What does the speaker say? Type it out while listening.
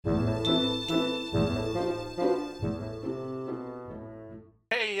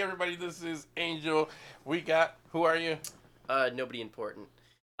everybody? This is Angel. We got, who are you? Nobody important.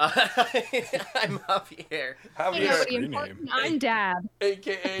 I'm Javier. Nobody important. I'm Dab.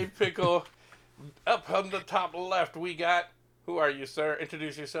 AKA Pickle. Up on the top left, we got, who are you, sir?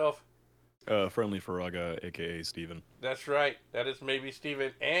 Introduce yourself. Friendly Faraga, aka Steven. That's right. That is maybe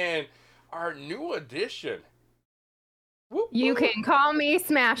Steven. And our new addition. You can call me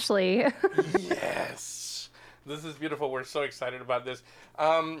Smashley. Yes. This is beautiful. We're so excited about this.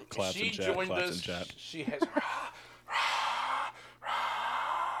 She joined us. She has.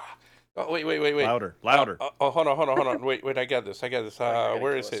 Oh, wait. Louder. Hold on. Wait, I got this.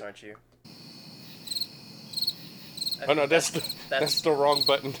 Where is it? Aren't you? Oh, no, that's the wrong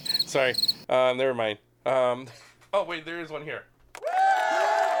button. Sorry. Never mind. Oh, wait, there is one here.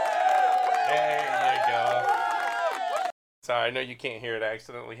 There you go. Sorry, I know you can't hear it. I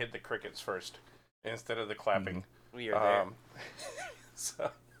accidentally hit the crickets first instead of the clapping. We are there.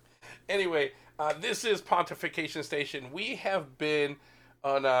 So, anyway, this is Pontification Station. We have been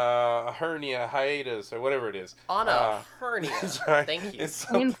on a hernia hiatus or whatever it is. On a hernia. Sorry. Thank you. It's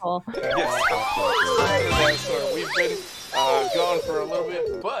Painful. Yes. So we've been gone for a little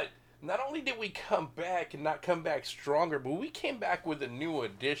bit, but not only did we come back and not come back stronger, but we came back with a new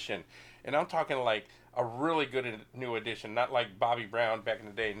edition. And I'm talking like a really good new edition, not like Bobby Brown back in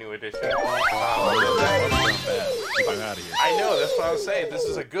the day, new edition. Keep him out of here. I know, that's what I was saying. This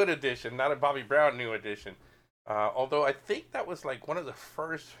is a good edition, not a Bobby Brown new edition. Although I think that was like one of the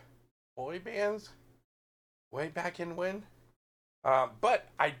first boy bands way back in when. But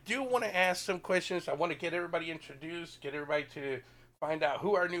I do want to ask some questions. I want to get everybody introduced, get everybody to find out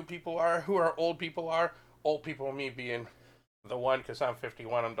who our new people are, who our old people are. Old people, me being the one, because I'm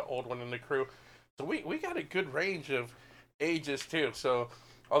 51, I'm the old one in the crew. So we got a good range of ages too. So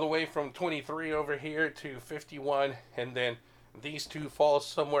all the way from 23 over here to 51, and then these two fall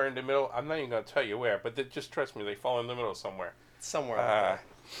somewhere in the middle. I'm not even going to tell you where, but just trust me, they fall in the middle somewhere. Somewhere.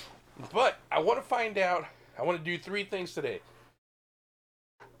 But I want to find out, I want to do 3 things today.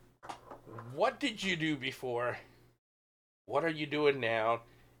 What did you do before? What are you doing now?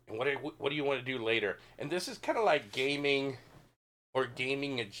 And what do you want to do later? And this is kind of like gaming or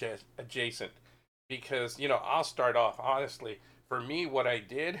gaming adjacent. Because, I'll start off, honestly. For me, what I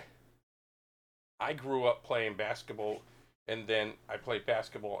did, I grew up playing basketball. And then I played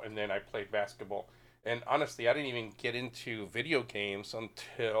basketball, and then I played basketball. And honestly, I didn't even get into video games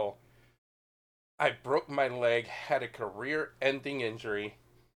until I broke my leg, had a career-ending injury,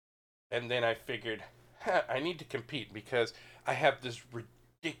 and then I figured, I need to compete because I have this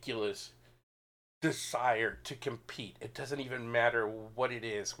ridiculous desire to compete. It doesn't even matter what it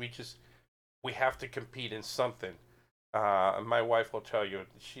is. We have to compete in something. My wife will tell you,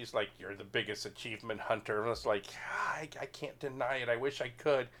 she's like, you're the biggest achievement hunter. And it's like, I can't deny it. I wish I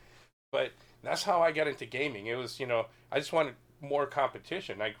could. But that's how I got into gaming. It was, I just wanted more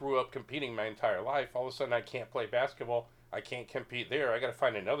competition. I grew up competing my entire life. All of a sudden, I can't play basketball. I can't compete there. I got to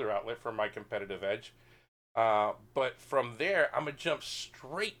find another outlet for my competitive edge. But from there, I'm going to jump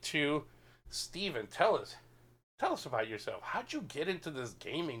straight to Steven. Tell us about yourself. How'd you get into this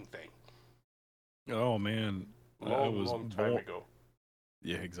gaming thing? Oh, man. Long time ago.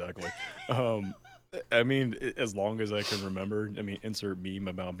 Yeah, exactly. I mean, as long as I can remember. I mean, insert meme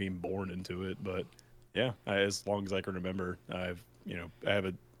about being born into it, but yeah, as long as I can remember, I have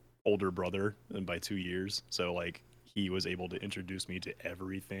an older brother by 2 years, so like he was able to introduce me to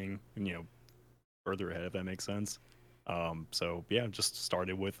everything, further ahead, if that makes sense. So yeah, just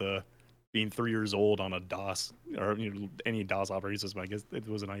started with being 3 years old on a DOS or any DOS operating system. I guess it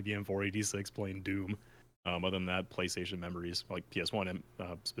was an IBM 486 playing Doom. Other than that, PlayStation memories, like PS1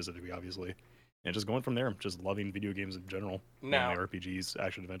 specifically, obviously. And just going from there, just loving video games in general. Now, RPGs,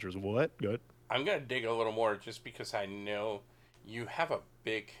 action adventures. What? Good. I'm going to dig a little more just because I know you have a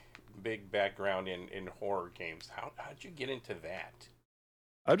big background in horror games. How'd you get into that?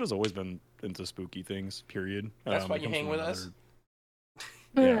 I've just always been into spooky things, period. That's why you hang with us?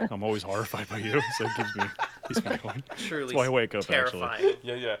 Yeah, I'm always horrified by you, so it keeps me going. Truly That's why I wake up, terrifying.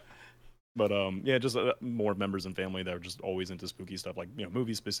 actually. Yeah. But yeah, just more members in family that are just always into spooky stuff, like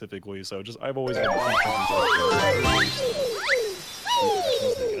movies specifically. So I've always been.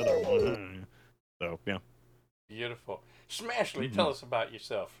 So yeah. Beautiful. Smashley, tell us about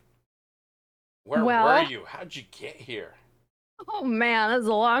yourself. Where Well- were you? How'd you get here? Oh man, that's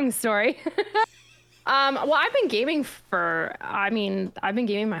a long story. Well, I've been gaming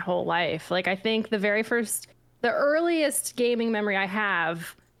my whole life. Like, I think the earliest gaming memory I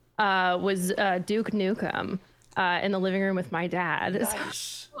have was Duke Nukem in the living room with my dad.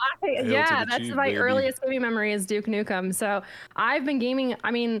 Nice. Yeah, that's my earliest gaming memory is Duke Nukem. So I've been gaming.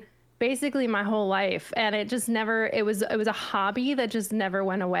 I mean, basically my whole life, and it just never. It was a hobby that just never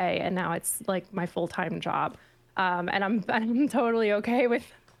went away, and now it's like my full-time job. And I'm totally okay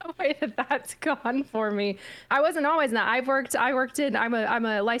with the way that that's gone for me. I wasn't always that. I'm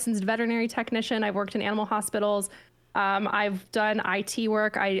a licensed veterinary technician. I've worked in animal hospitals. I've done IT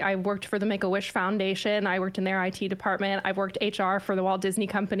work. I worked for the Make-A-Wish Foundation. I worked in their IT department. I've worked HR for the Walt Disney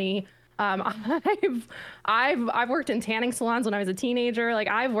Company. I've worked in tanning salons when I was a teenager. Like,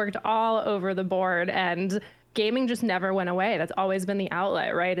 I've worked all over the board, and gaming just never went away. That's always been the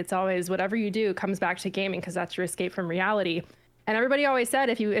outlet, right? It's always whatever you do comes back to gaming because that's your escape from reality. And everybody always said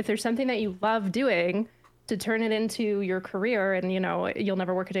if there's something that you love doing, to turn it into your career, and you'll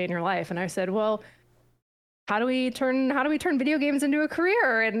never work a day in your life. And I said, well, how do we turn video games into a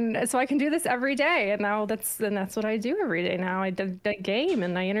career? And so I can do this every day. And now that's what I do every day now. I game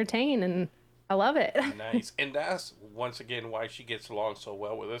and I entertain and I love it. Nice. And that's once again why she gets along so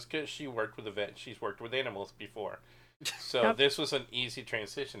well with us, because she worked with a vet. She's worked with animals before. So Yep. This was an easy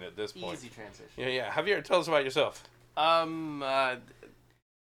transition at this point. Easy transition. Yeah. Javier, tell us about yourself. I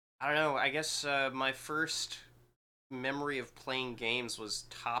don't know. I guess my first memory of playing games was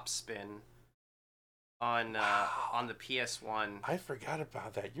Top Spin on the PS1. I forgot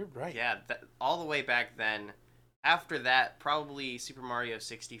about that. You're right. Yeah, all the way back then. After that, probably Super Mario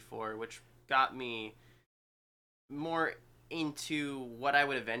 64, which got me more into what I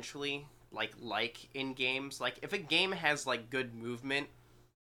would eventually like in games. Like, if a game has like good movement,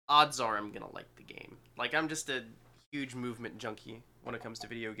 odds are I'm gonna like the game. Like, I'm just a huge movement junkie when it comes to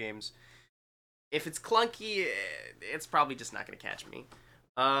video games. If it's clunky, it's probably just not gonna catch me.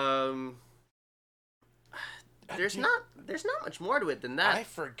 There's not much more to it than that. I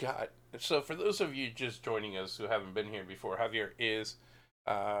forgot. So for those of you just joining us who haven't been here before, Javier is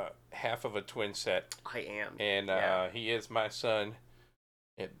half of a twin set. I am. And yeah. he is my son.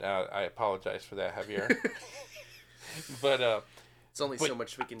 And I apologize for that, Javier. But It's only so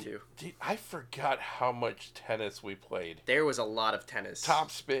much we can do. Dude, I forgot how much tennis we played. There was a lot of tennis.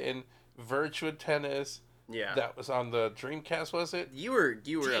 Top Spin, Virtua Tennis. Yeah. That was on the Dreamcast, was it? You were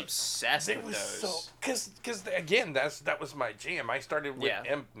obsessed It with was those. because again that was my jam. I started with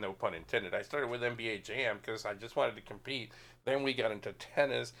Yeah. no pun intended. I started with NBA Jam because I just wanted to compete. Then we got into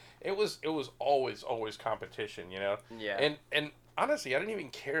tennis. It was always competition, Yeah. And honestly, I didn't even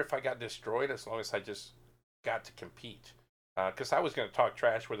care if I got destroyed as long as I just got to compete. Because I was going to talk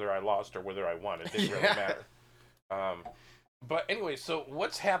trash whether I lost or whether I won. It didn't really matter. But anyway, so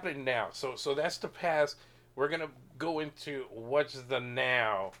what's happening now? So that's the past. We're going to go into what's the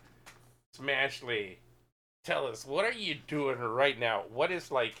now. Smashley, tell us, what are you doing right now? What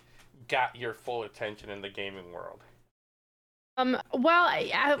is got your full attention in the gaming world? Well,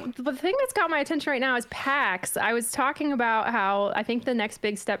 the thing that's got my attention right now is PAX. I was talking about how I think the next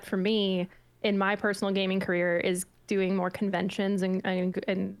big step for me in my personal gaming career is doing more conventions and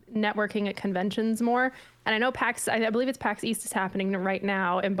networking at conventions more. And I know PAX, I believe it's PAX East is happening right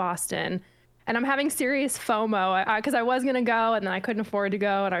now in Boston. And I'm having serious FOMO because I was going to go and then I couldn't afford to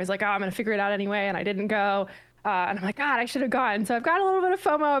go. And I was like, oh, I'm going to figure it out anyway. And I didn't go. And I'm like, God, I should have gone. So I've got a little bit of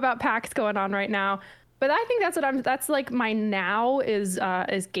FOMO about PAX going on right now. But I think that's like my now is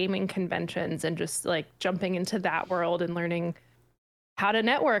gaming conventions and just like jumping into that world and learning how to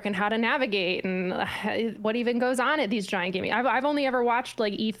network and how to navigate and what even goes on at these giant gaming. I've only ever watched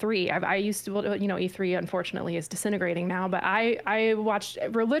like E3. I used to, E3 unfortunately is disintegrating now, but I watched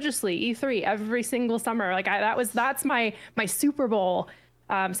religiously E3 every single summer. Like that's my Super Bowl.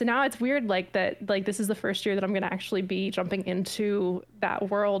 So now it's weird like this is the first year that I'm going to actually be jumping into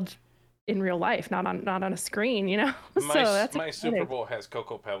that world in real life, not on a screen, My Super Bowl has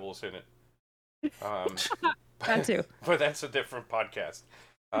Cocoa Pebbles in it. That too. But that's a different podcast.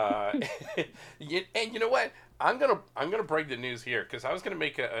 And you know what? I'm gonna break the news here because I was gonna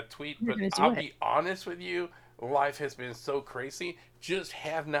make a tweet, but I'll be honest with you, life has been so crazy. Just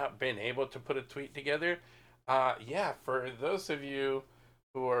have not been able to put a tweet together. For those of you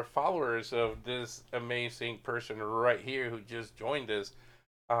who are followers of this amazing person right here who just joined us,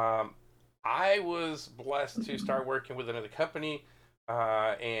 I was blessed to start working with another company.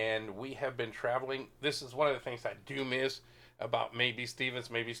 And we have been traveling. This is one of the things I do miss about Maybe Stevens.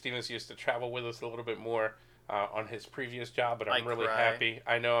 Maybe Stevens used to travel with us a little bit more on his previous job, but I'm really happy.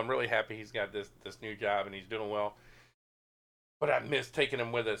 I know I'm really happy he's got this new job and he's doing well. But I miss taking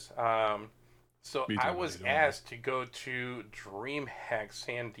him with us. So I was asked to go to DreamHack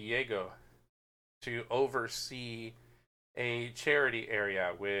San Diego to oversee a charity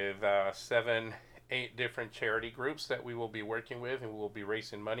area with 8 different charity groups that we will be working with, and we will be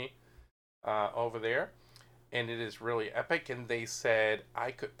raising money over there. and it is really epic. And they said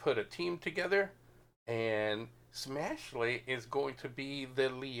I could put a team together, and Smashly is going to be the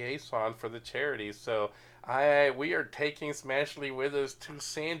liaison for the charity. So we are taking Smashly with us to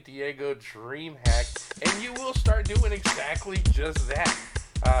San Diego DreamHack, and you will start doing exactly just that.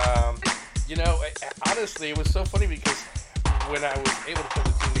 Honestly, it was so funny because when I was able to put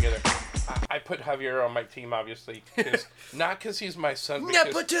the team together, I put Javier on my team, obviously, not because he's my son.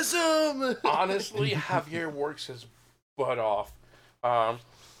 Nepotism! Honestly, Javier works his butt off.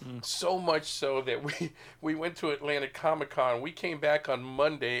 So much so that we went to Atlanta Comic-Con. We came back on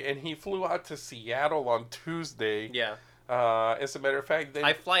Monday, and he flew out to Seattle on Tuesday. Yeah. As a matter of fact,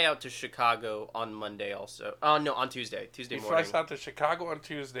 I fly out to Chicago on Monday also. No, on Tuesday. Tuesday morning. He flies out to Chicago on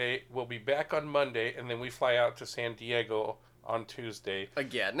Tuesday. We'll be back on Monday, and then we fly out to San Diego on Tuesday.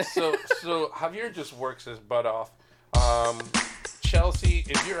 Again. so Javier just works his butt off. Chelsea,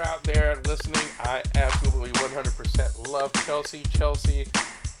 if you're out there listening, I absolutely 100% love Chelsea. Chelsea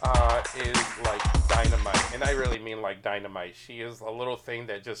is like dynamite, and I really mean like dynamite. She is a little thing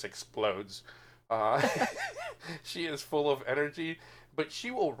that just explodes. She is full of energy, but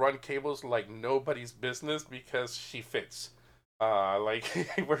she will run cables like nobody's business because she fits.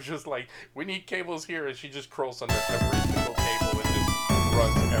 We're just like, we need cables here, and she just crawls under every single cable and just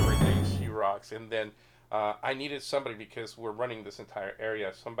runs everything. She rocks. And then I needed somebody, because we're running this entire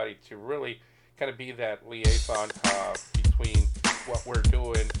area, somebody to really kind of be that liaison between what we're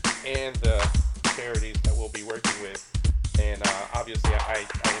doing and the charities that we'll be working with. And obviously, I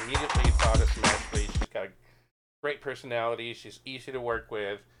immediately thought of Smashly. She's got a great personality. She's easy to work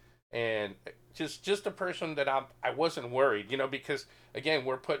with, and just a person that I wasn't worried, because again,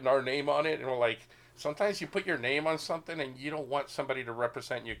 we're putting our name on it, and we're like, sometimes you put your name on something, and you don't want somebody to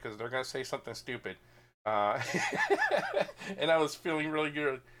represent you because they're gonna say something stupid. And I was feeling really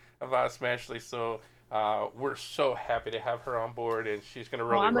good about Smashly, so we're so happy to have her on board, and she's gonna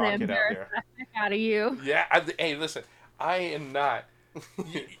really rock it out there. Out of you. Yeah. Hey, listen. I am not.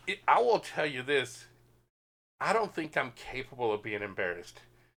 I will tell you this. I don't think I'm capable of being embarrassed.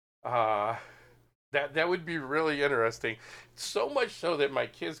 That would be really interesting. So much so that my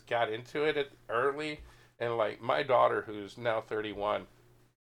kids got into it early, and like my daughter, who's now 31.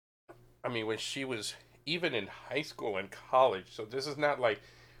 I mean, when she was even in high school and college. So this is not like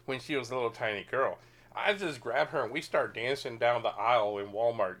when she was a little tiny girl. I just grab her and we start dancing down the aisle in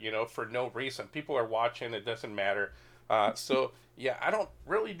Walmart, for no reason. People are watching. It doesn't matter. So, yeah, I don't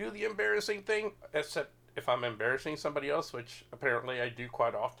really do the embarrassing thing, except if I'm embarrassing somebody else, which apparently I do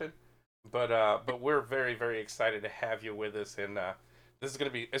quite often. But we're very, very excited to have you with us, and it's gonna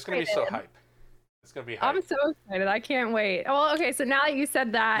be so hype. It's gonna be hype. I'm so excited. I can't wait. Well, okay, so now that you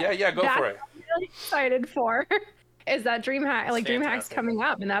said that, yeah, go for it. I'm really excited for is that DreamHack, like DreamHack's coming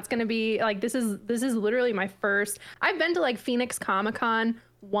up, and that's gonna be like this is literally my first. I've been to like Phoenix Comic-Con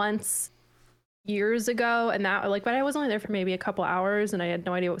once years ago, and that but I was only there for maybe a couple hours, and I had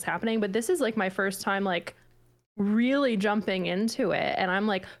no idea what was happening. But this is like my first time like really jumping into it, and I'm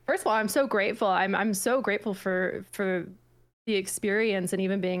like, first of all, I'm so grateful. I'm so grateful for the experience and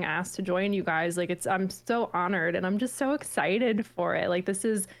even being asked to join you guys. Like I'm so honored, and I'm just so excited for it. Like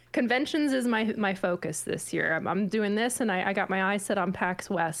conventions is my focus this year. I'm doing this, and I got my eyes set on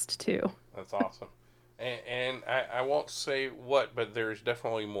PAX West too. That's awesome. And I won't say what, but there's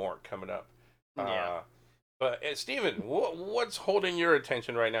definitely more coming up. Yeah. But Steven, what's holding your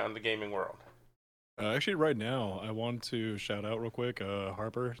attention right now in the gaming world? Actually, right now, I want to shout out real quick.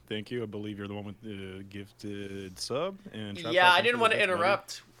 Harper, thank you. I believe you're the one with the gifted sub. And yeah, I didn't want to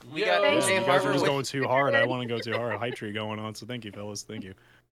interrupt. We got you guys are just going too hard. I want to go too hard. Hype tree going on. So thank you, fellas. Thank you.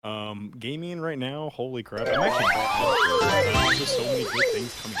 Gaming right now, holy crap! I'm actually there's just so many good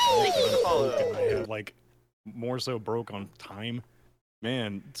things coming out. And I have like more so broke on time.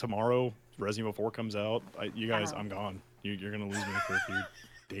 Man, tomorrow Resident Evil 4 comes out. You guys, I'm gone. You're gonna lose me for a few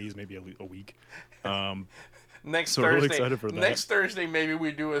days, maybe a week. Next so Thursday, really excited for that. Next Thursday, maybe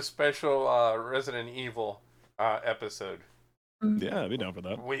we do a special Resident Evil episode. Yeah, I'd be down for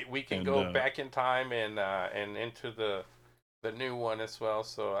that. We can go back in time and into the new one as well.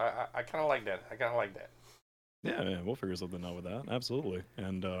 So I kind of like that. Yeah, we'll figure something out with that. Absolutely.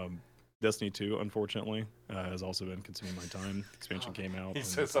 And Destiny 2, unfortunately, has also been consuming my time. The expansion came out. He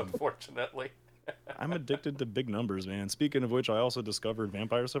says unfortunately. I'm addicted to big numbers, man. Speaking of which, I also discovered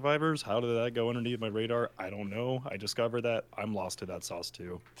Vampire Survivors. How did that go underneath my radar? I don't know. I discovered that. I'm lost to that sauce,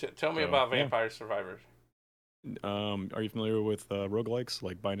 too. Tell me about Vampire Survivors. Are you familiar with roguelikes,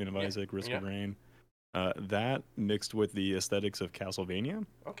 like Binding of Isaac, Risk of Rain? That mixed with the aesthetics of Castlevania.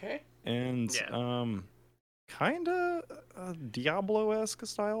 Okay. And kind of Diablo-esque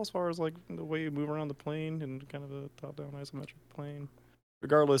style as far as like the way you move around the plane and kind of a top-down isometric plane.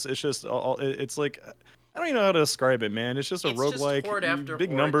 Regardless, it's just it's like I don't even know how to describe it, man. It's just a It's roguelike, just horde after big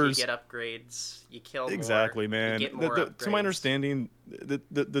horde, numbers. You get upgrades. You kill more. Exactly, man. You get more To my upgrades. understanding,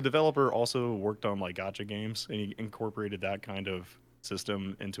 the developer also worked on like gacha games, and he incorporated that kind of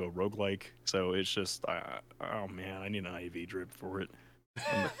system into a roguelike. So it's just, oh man, I need an IV drip for it.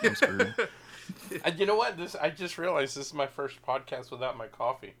 I'm screwed. And you know what? I just realized this is my first podcast without my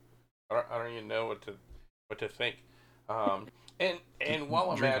coffee. I don't even know what to think. And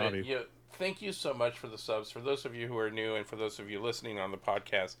while I'm Drink at hobby. it, thank you so much for the subs. For those of you who are new, and for those of you listening on the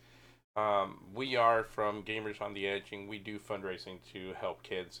podcast, we are from Gamers on the Edge, and we do fundraising to help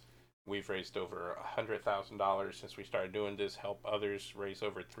kids. We've raised over $100,000 since we started doing this. Help others raise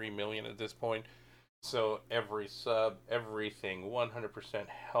over $3 million at this point. So every sub, everything, 100%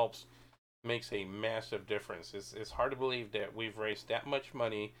 helps. Makes a massive difference. It's hard to believe that we've raised that much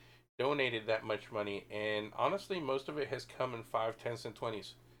money, donated that much money, and honestly, most of it has come in 5, 10s, and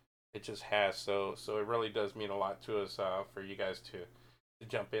 20s. It just has. So it really does mean a lot to us for you guys to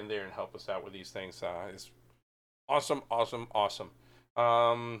jump in there and help us out with these things. It's awesome.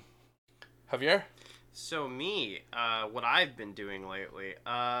 Javier? So me, what I've been doing lately,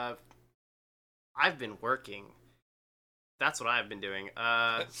 I've been working. That's what I've been doing.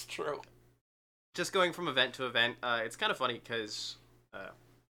 That's true. Just going from event to event. It's kind of funny because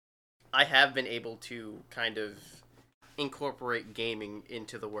I have been able to kind of incorporate gaming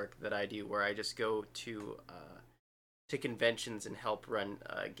into the work that I do, where I just go to conventions and help run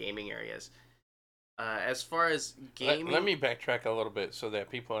gaming areas. As far as gaming, Let me backtrack a little bit so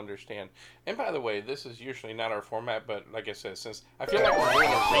that people understand. And by the way, this is usually not our format, but like I said, since I feel like we're doing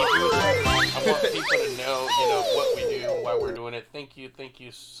a reboot, I want people to know, what we do, why we're doing it. Thank you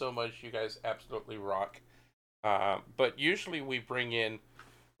so much. You guys absolutely rock. But usually we bring in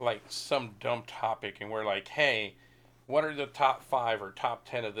like some dumb topic, and we're like, hey, what are the top 5 or top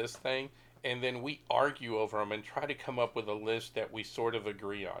 10 of this thing? And then we argue over them and try to come up with a list that we sort of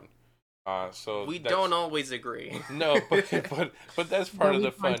agree on. So we don't always agree. No, but that's part of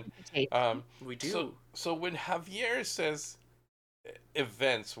the fun. We do. So when Javier says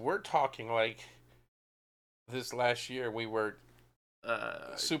events, we're talking like this last year we worked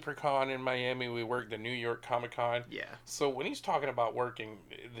SuperCon in Miami, we worked the New York Comic Con. Yeah. So when he's talking about working,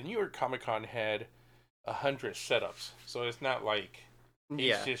 the New York Comic Con had 100 setups. So it's not like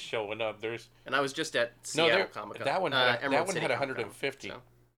he's just showing up. And I was just at Seattle Comic Con. That one had Emerald City 150. Comic-Con,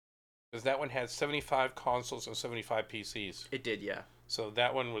 Because that one had 75 consoles and 75 PCs. It did, yeah. So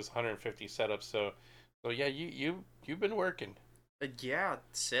that one was 150 setups. So yeah, you've been working. Yeah,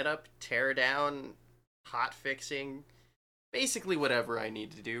 set up, tear down, hot fixing, basically whatever I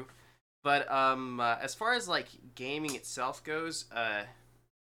need to do. But as far as like gaming itself goes, I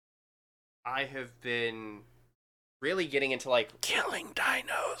have been really getting into like Killing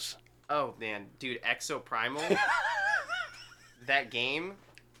dinos. Oh man, dude, Exoprimal. That game.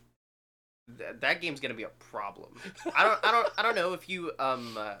 That game's gonna be a problem. I don't know if you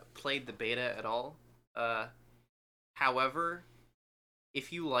played the beta at all. However,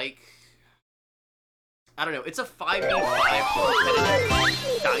 if you like, I don't know, it's a 5v5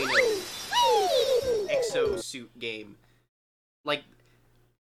 competitive dino exosuit game. Like,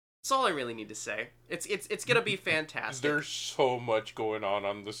 that's all I really need to say. It's gonna be fantastic. There's so much going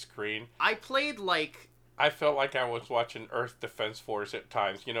on the screen. I played like. I felt like I was watching Earth Defense Force at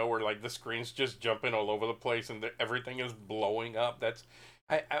times, where like the screen's just jumping all over the place and everything is blowing up.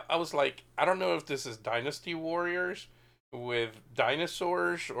 I was like, I don't know if this is Dynasty Warriors with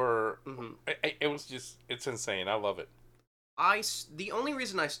dinosaurs or it's insane. I love it. The only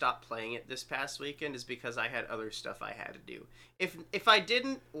reason I stopped playing it this past weekend is because I had other stuff I had to do. If I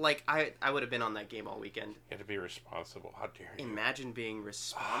didn't, like, I would have been on that game all weekend. You have to be responsible. How dare you? Imagine being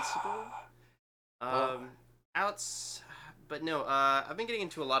responsible. But no, I've been getting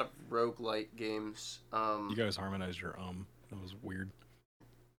into a lot of roguelite games. You guys harmonized your that was weird.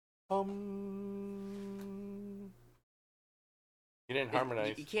 You didn't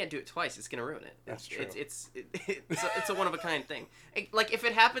harmonize. You can't do it twice. It's gonna ruin it. That's true. It's a one of a kind thing. Like if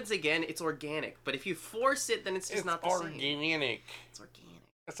it happens again, it's organic. But if you force it, then it's just not the same. Organic. It's organic.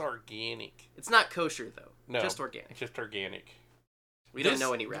 That's organic. It's not kosher though. No, just organic. Just organic. We don't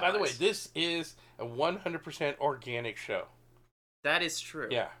know any rabbis. By the way, this is a 100% organic show. That is true.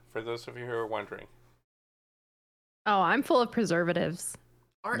 Yeah, for those of you who are wondering. Oh, I'm full of preservatives.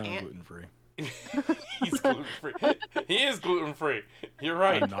 Gluten free. He's gluten free. He is gluten free. You're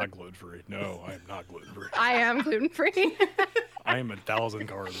right. I'm not gluten free. No, I am not gluten free. I am gluten free. I am 1,000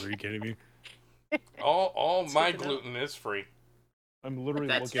 carbs. Are you kidding me? All Let's my hook it up. gluten is free. I'm literally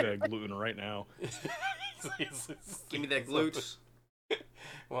That's- looking at gluten right now. Give me that glute.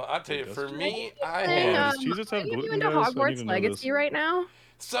 Well, I'll tell you, Does for it? me, I Saying, have. Does Cheez-Its have are you gluten, into guys? I need Hogwarts to know Legacy this. right now?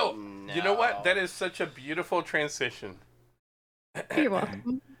 So, you know what? No. That is such a beautiful transition. You're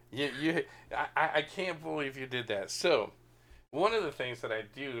welcome. I can't believe you did that. So, one of the things that I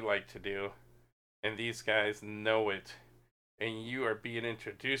do like to do, and these guys know it, and you are being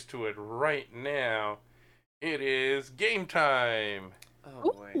introduced to it right now, it is game time.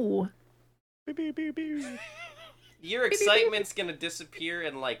 Oh boy. Ooh. Beep, beep, beep, beep. Your excitement's gonna disappear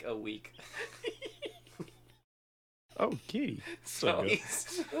in like a week. Oh, kitty. So,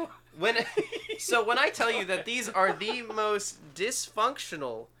 good. When I tell you that these are the most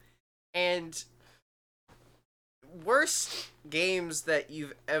dysfunctional and worst games that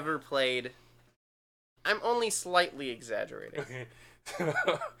you've ever played, I'm only slightly exaggerating. okay.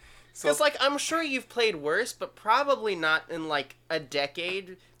 So, Because, like, I'm sure you've played worse, but probably not in, like, a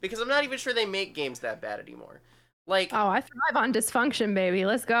decade, because I'm not even sure they make games that bad anymore. Like, Oh, I thrive on dysfunction, baby.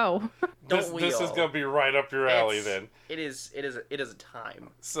 Let's go. this don't we is all? gonna be right up your alley It's- then. It is a time.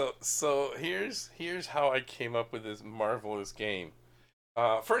 So here's how I came up with this marvelous game.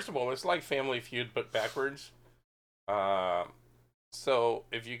 First of all, it's like Family Feud but backwards. So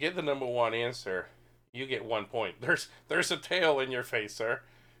if you get the number one answer, you get 1 point. There's a tail in your face, sir.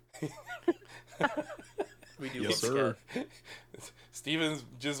 We do Yes, love sir. Scott. Stevens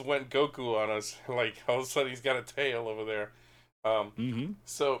just went Goku on us. Like all of a sudden he's got a tail over there. Mm-hmm.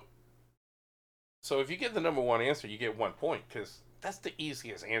 So if you get the number one answer, you get 1 point because that's the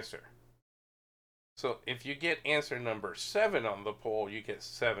easiest answer. So if you get answer number 7 on the poll, you get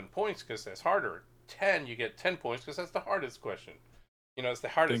 7 points because that's harder. 10, you get 10 points because that's the hardest question. You know, it's the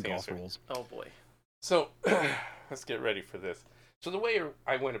hardest Think answer. golf rules. Oh boy. So let's get ready for this. So the way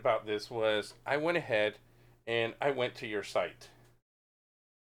I went about this was I went ahead and I went to your site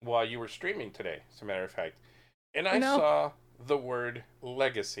while you were streaming today, as a matter of fact. And I No. saw the word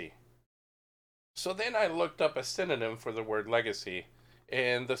legacy. So then I looked up a synonym for the word legacy,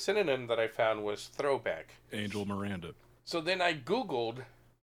 and the synonym that I found was throwback. Angel Miranda. So then I Googled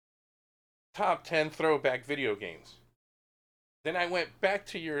top 10 throwback video games. Then I went back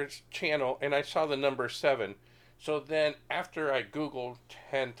to your channel and I saw the number 7. So then after I Googled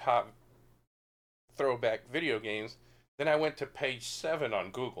 10 top throwback video games, then I went to page 7 on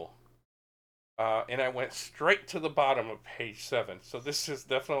Google. And I went straight to the bottom of page 7. So this is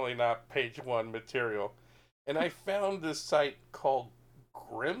definitely not page 1 material. And I found this site called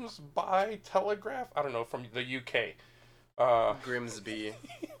Grimsby Telegraph. I don't know, from the UK. Grimsby.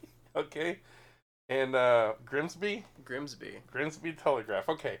 Okay. And Grimsby Telegraph.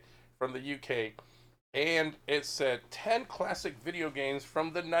 Okay. From the UK. And it said 10 classic video games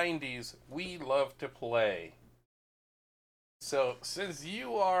from the 90s we love to play. So since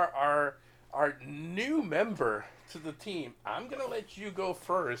you are our new member to the team, I'm going to let you go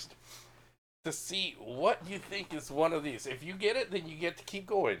first to see what you think is one of these. If you get it, then you get to keep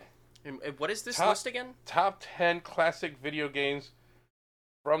going. And what is this Top- list again? Top 10 classic video games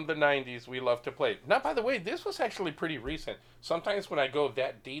from the 90s we love to play. Now, by the way, this was actually pretty recent. Sometimes when I go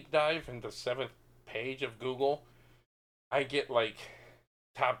that deep dive in the 7th page of Google, I get like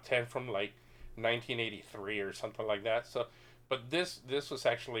top 10 from like 1983 or something like that. So, but this was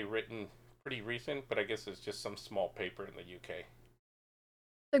actually written pretty recent, but I guess it's just some small paper in the UK.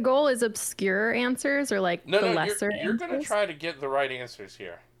 The goal is obscure answers or like No, the no, lesser you're going to answers? try to get the right answers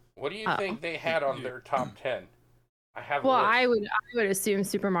here. What do you Oh. think they had on their top 10? I have a Well, list. I would assume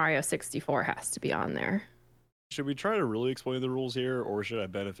Super Mario 64 has to be on there. Should we try to really explain the rules here, or should I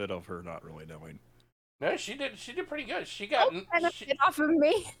benefit of her not really knowing? No, she did pretty good. She got Get off of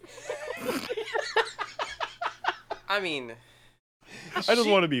me. I mean, I just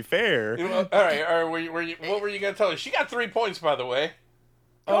want to be fair. All right. What were you gonna tell her? She got 3 points, by the way.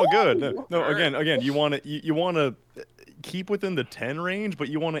 Oh, good. No, Alright. again, you want to you want to keep within the 10 range, but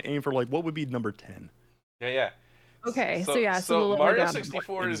you want to aim for like what would be number 10? Yeah. Okay, so yeah, so the lower Mario down.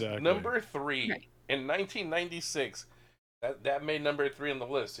 64 Exactly. is number 3 Okay. in 1996. That made number 3 on the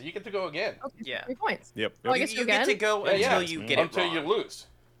list. So you get to go again Okay, Yeah. 3 points. Yep. Oh, I you, guess you get again? to go Yeah, until yeah. you get it until wrong. you lose,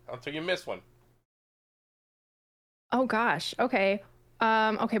 until you miss one. Oh gosh. Okay.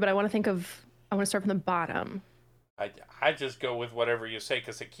 Okay, but I want to start from the bottom. I just go with whatever you say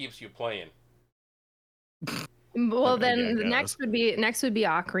because it keeps you playing. Well, Okay, then yeah, the next would be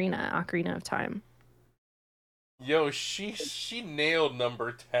Ocarina of Time. Yo, she nailed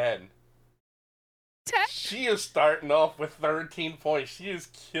number 10. 10? She is starting off with 13 points. She is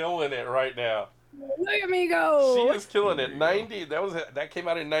killing it right now. Look at me She go. is killing it. There you 90. That came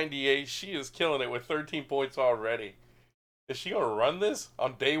out in 98. She is killing it with 13 points already. Is she gonna run this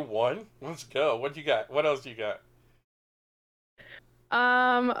on day one? Let's go. What you got? What else you got?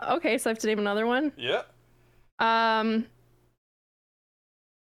 Okay, so I have to name another one. Yeah.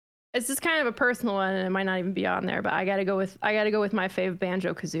 It's just kind of a personal one, and it might not even be on there, but I gotta go with my fave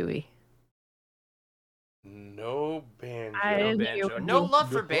Banjo-Kazooie. No banjo. I No didn't banjo. you- No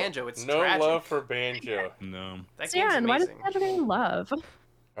love for banjo. It's No tragic. love for banjo. No. That game's Stan, why does amazing. Banjo get love?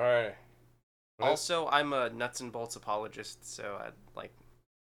 All right. Also, I'm a nuts and bolts apologist, so I like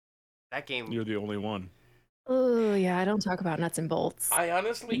that game. You're the only one. Oh yeah, I don't talk about nuts and bolts. I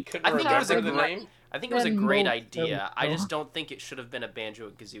honestly couldn't I think it was a remember the great- name. I think it was a Then great no- idea. I no. just don't think it should have been a Banjo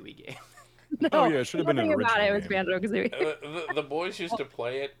and Kazooie game. No, Oh, yeah, it should have been an nothing about it original was Banjo-Kazooie. The boys used to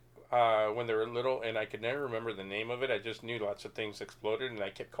play it when they were little, and I could never remember the name of it. I just knew lots of things exploded, and I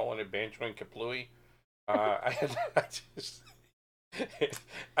kept calling it Banjo and Kaplooey. I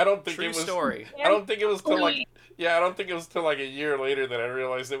don't think True it was. story. I don't think it was till like I don't think it was till like a year later that I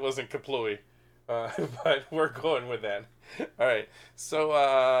realized it wasn't Kaplooey. But we're going with that. All right. So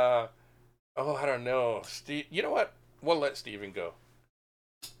I don't know, Steve. You know what? We'll let Steven go.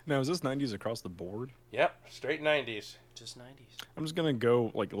 Now, is this 90s across the board? Yep, straight 90s. Just 90s. I'm just gonna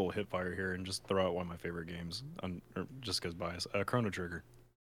go like a little hit fire here and just throw out one of my favorite games, just because bias. Chrono Trigger.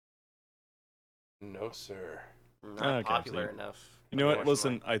 No, sir. Not Okay, popular so enough. You know what?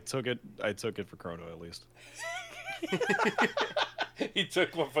 unfortunately. Listen, I took it for Chrono at least. He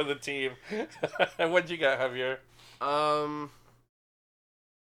took one for the team. What you got, Javier?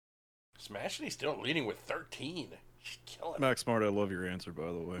 Smashley's still leading with 13. She's killing it. Max Smart, I love your answer, by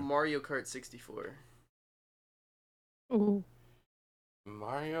the way. Mario Kart 64. Ooh.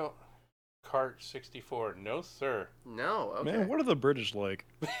 Mario Kart 64. No, sir. No, okay. Man, what are the British like?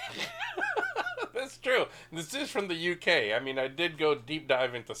 That's true. This is from the UK. I mean, I did go deep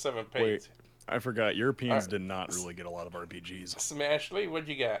dive into 7 Wait, Pages. I forgot. Europeans Alright. did not really get a lot of RPGs. Smashley, what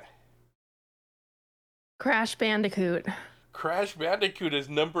you got? Crash Bandicoot. Crash Bandicoot is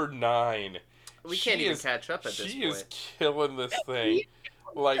number 9. We She can't even is- catch up at this She point. is killing this thing.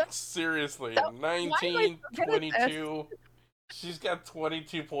 Like, seriously. Why am I 19, so good at this? 22. She's got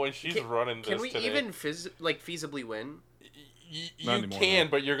 22 points. She's running this Can we today. even feasibly win? You Not anymore, can,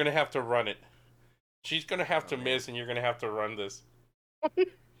 though. but you're going to have to run it. She's going to have to Oh, man. miss, and you're going to have to run this.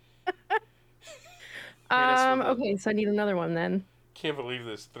 Okay, so I need another one then. Can't believe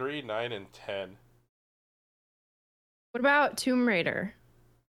this. 3, 9, and 10. What about Tomb Raider?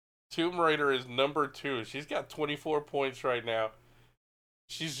 Tomb Raider is number 2. She's got 24 points right now.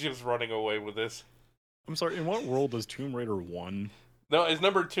 She's just running away with this. I'm sorry. In what world does Tomb Raider 1? No, it's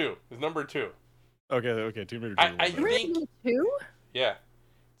number 2. It's number 2. Okay, Tomb Raider 2. I was Tomb better. think- Raider 2? Yeah.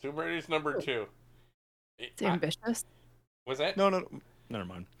 Tomb Raider's number 2. It's ambitious. Was that? No, never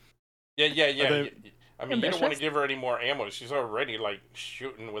mind. Yeah. they- I mean, you don't want to ambitious? give her any more ammo. She's already, like,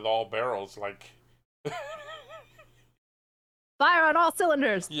 shooting with all barrels. Like, Fire on all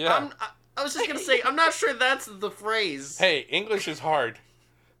cylinders. yeah. I was just gonna say, I'm not sure that's the phrase. Hey, English is hard.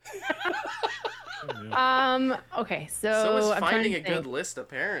 Oh, yeah. Okay, so So is I'm trying finding to a good think. list,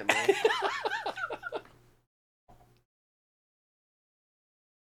 apparently.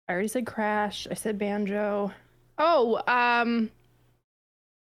 I already said Crash. I said Banjo. Oh,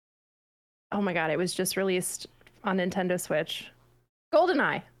 oh my god, it was just released on Nintendo Switch.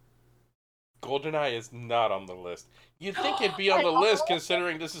 GoldenEye. GoldenEye is not on the list. You'd think it'd be on the list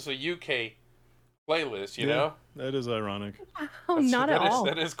considering this is a UK playlist, you Yeah. know? That is ironic. Oh, not at all.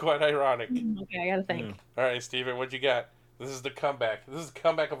 That is quite ironic. Okay, I gotta think. Yeah. All right, Steven, what you got? This is the comeback. This is the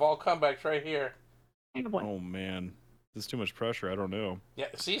comeback of all comebacks right here. I have one. Oh man, this is too much pressure. I don't know. Yeah,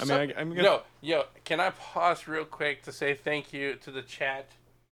 see? I mean, I'm gonna. Yo, can I pause real quick to say thank you to the chat?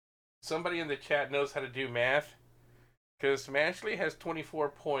 Somebody in the chat knows how to do math. Because Smashley has 24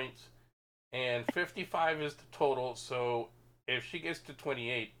 points, and 55 is the total, so if she gets to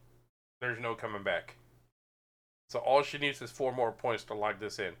 28, there's no coming back. So all she needs is 4 more points to lock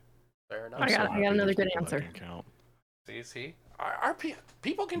this in. Fair enough. I got- happy another there's good people that answer. can count. See? Our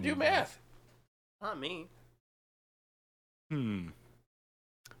people can do Mhm. math. Not me.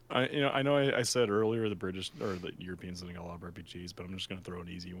 I know I said earlier the British or the Europeans didn't get a lot of RPGs, but I'm just gonna throw an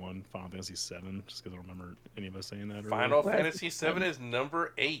easy one. Final Fantasy VII, just because I don't remember any of us saying that. Final What? Fantasy VII is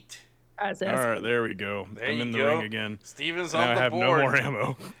number 8. I said- All right, there we go. There I'm you in the go. ring again. Steven's Now on I the have board. no more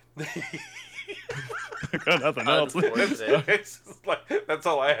ammo. I got nothing else. Unfortunate. It's just like, that's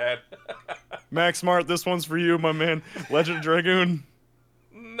all I had. Max Smart, this one's for you, my man. Legend of Dragoon.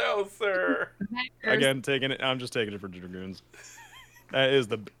 No, sir. Again, taking it. I'm just taking it for Dragoons. That is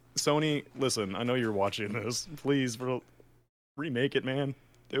the Sony, listen, I know you're watching this. Please, remake it, man.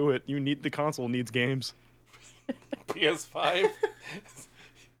 Do it. The console needs games. PS5.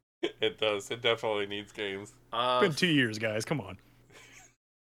 It does. It definitely needs games. It's been 2 years, guys. Come on.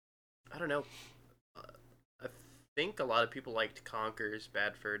 I don't know. I think a lot of people liked Conker's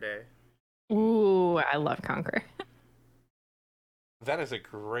Bad Fur Day. Ooh, I love Conquer. That is a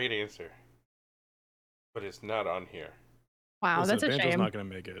great answer, but it's not on here. Wow, Listen, that's a Banjo's shame. not gonna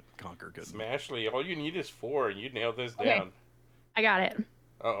make it. Conquer couldn't. Smashly, all you need is 4, and you nailed this Okay. down. I got it.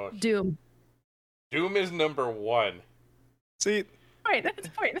 Uh-oh. Doom. Doom is number 1. See, Wait, that's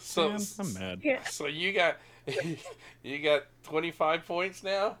point. So, man, I'm mad. Yeah. so you got 25 points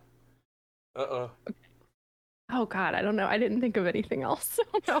now? Uh-oh. Oh God, I don't know. I didn't think of anything else.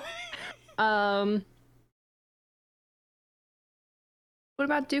 Oh, no. What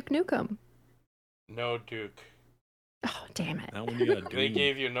about Duke Nukem? No, Duke. Oh, damn it. That one you gotta do. They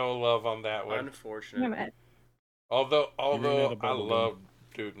gave you no love on that one. Unfortunate. Damn it. Although ran out of I bubblegum. love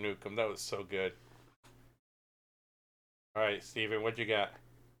Duke Nukem. That was so good. All right, Steven, what you got?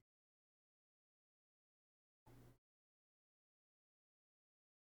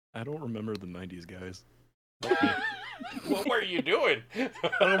 I don't remember the 90s, guys. What were you doing? I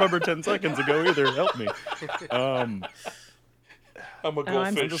don't remember 10 seconds ago either. Help me. I'm a I'm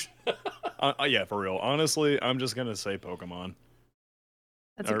goldfish. Yeah, for real. Honestly, I'm just gonna say Pokemon.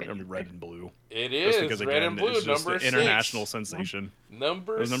 That's a Or, good I mean, answer. Red and Blue. It Just is because red again, and blue, it's just number an international 6. sensation.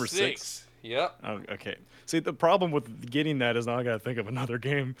 Number It was number 6. 6? Yep. Oh, okay. See, the problem with getting that is now I gotta think of another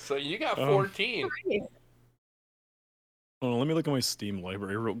game. So you got Um, 14. Right. Hold on, let me look at my Steam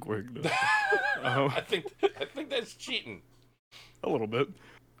library real quick. Um, I think that's cheating. a little bit.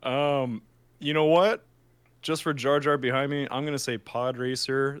 You know what? Just for Jar Jar behind me, I'm gonna say Pod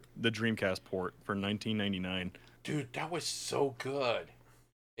Racer, the Dreamcast port for 1999. Dude, that was so good.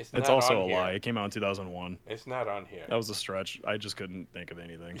 It's It's not also on a here. lie. It came out in 2001. It's not on here. That was a stretch. I just couldn't think of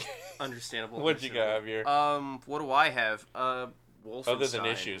anything. Understandable. What you got, Javier? What do I have? Wolfenstein. Other than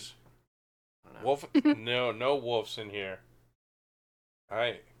issues. I don't know. Wolf? No wolves in here. All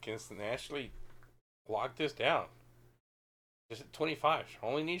right, can Ashley lock this down? Just at 25.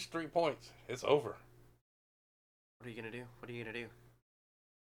 Only needs 3 points. It's over. What are you gonna do? What are you gonna do?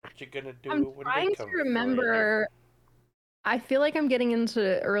 What you gonna do I'm when trying they to come for you? remember. I feel like I'm getting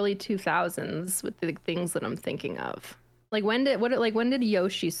into early 2000s with the things that I'm thinking of. Like when did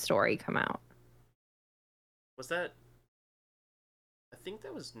Yoshi's Story come out? Was that? I think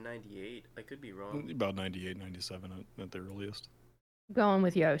that was 98. I could be wrong. About 98, 97 at the earliest. Going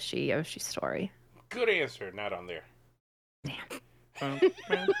with Yoshi's Story. Good answer. Not on there.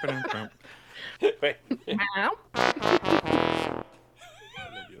 Wait. Ow. I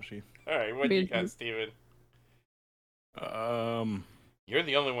love Yoshi. All right, what you got, Steven? You're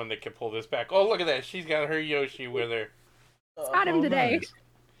the only one that can pull this back. Oh, look at that. She's got her Yoshi with her. Got him today. Nice.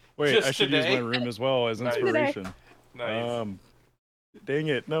 Wait, Just I should today? use my room as well as Nice. inspiration. Nice. Dang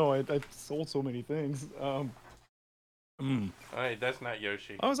it! No, I sold so many things. All right, that's not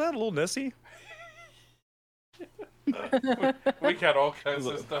Yoshi. Oh, is that a little Nessie? We got all kinds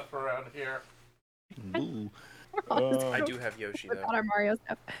of stuff around here. Ooh. I do have Yoshi though. Got our Mario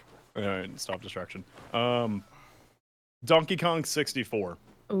stuff. All right, stop distraction. Donkey Kong 64.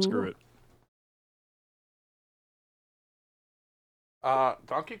 Screw Ooh. it.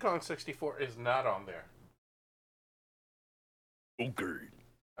 Donkey Kong 64 is not on there. Okay.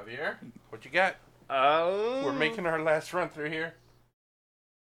 Javier, what you got? Oh. We're making our last run through here.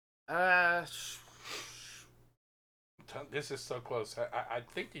 This is so close. I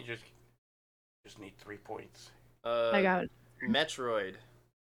think you just need 3 points. I got it. Metroid.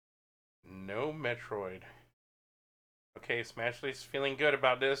 No Metroid. Okay, Smashley's feeling good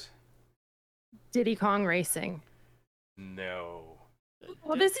about this. Diddy Kong Racing. No.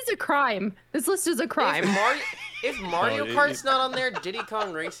 Well, this is a crime. This list is a crime. If Mario it- Kart's not on there, Diddy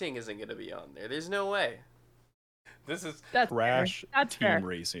Kong Racing isn't gonna be on there. There's no way. This is That's Crash fair. That's Team fair.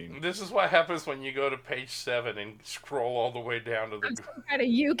 Racing. this is what happens when you go to page 7 and scroll all the way down to the. Got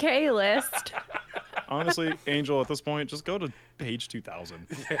a UK list. Honestly, Angel, at this point, just go to page 2000.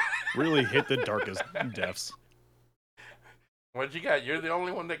 Really hit the darkest depths. What you got? You're the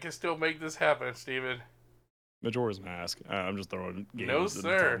only one that can still make this happen, Steven. Majora's Mask. I'm just throwing games No, at the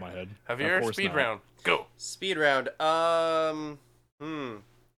top sir. of my head. Javier, Of course speed not. round. Go. Speed round. Oh,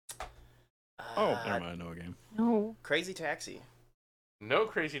 never mind. I know a game. No. Crazy Taxi. No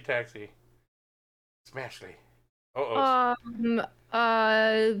Crazy Taxi. Smashley. Oh.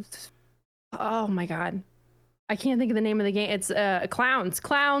 Oh my god. I can't think of the name of the game. It's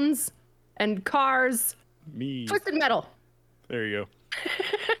clowns and cars. Me. Twisted Metal. There you go.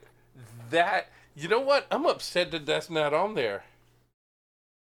 You know what? I'm upset that that's not on there.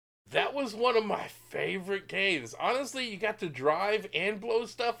 That was one of my favorite games. Honestly, you got to drive and blow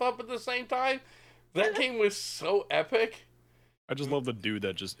stuff up at the same time. That game was so epic. I just love the dude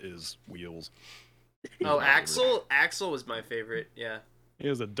that just is wheels. Oh, Axel? Axel was my favorite, yeah. He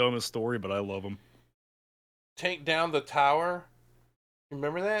has the dumbest story, but I love him. Take down the tower.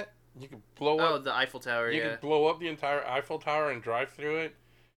 Remember that? You could blow up. Oh, the Eiffel Tower, You yeah. could blow up the entire Eiffel Tower and drive through it.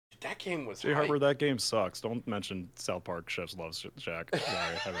 That game was Jay hype. Harper, that game sucks. Don't mention South Park Chef's Love Shack.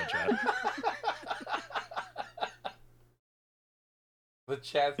 Sorry, I read chat. The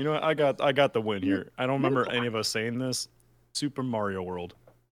chat. You know what? I got the win here. I don't remember any of us saying this. Super Mario World.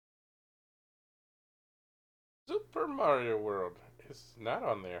 Super Mario World is not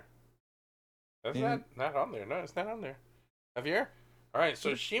on there. That's Yeah. not on there. No, it's not on there. Javier? Alright,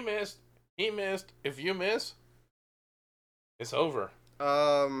 so she missed. He missed. If you miss, it's over.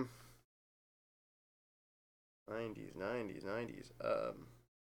 90s.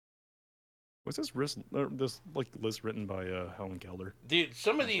 Was this list written by Helen Keller? Dude,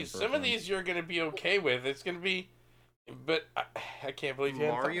 some of That's these impressive. you're gonna be okay with. It's gonna be, but I can't believe you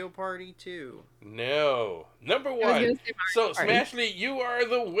haven't Mario Party 2. No, number I was one. gonna say So Party. Smashley, you are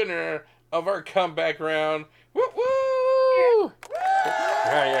the winner of our comeback round. Woo woo!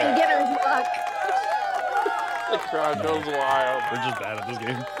 Yeah. Beginner's luck. The crowd goes wild. We're just bad at this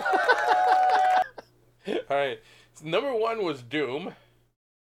game. All right. So number one was Doom.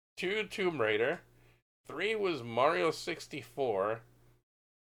 2, Tomb Raider. 3 was Mario 64.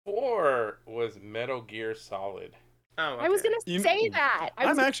 4 was Metal Gear Solid. Oh, okay. I was gonna You- say that.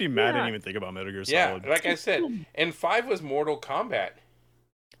 I'm actually mad I yeah. didn't even think about Metal Gear Yeah, Solid. like I said. And 5 was Mortal Kombat.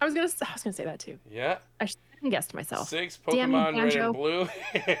 I was gonna say that too. Yeah. I second guessed myself. 6, Damn you, Pokemon Red Banjo. and Blue.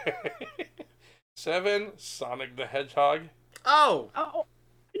 7, Sonic the Hedgehog. Oh! Oh,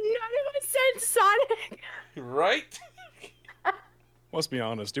 none of us said Sonic. Right? Let's be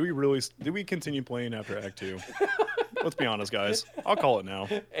honest. Did we continue playing after Act 2? Let's be honest, guys. I'll call it now.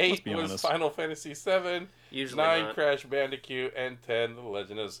 8 be was honest. Final Fantasy 7. Usually 9, not. Crash Bandicoot. And 10, The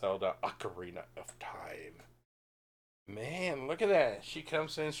Legend of Zelda Ocarina of Time. Man, look at that. She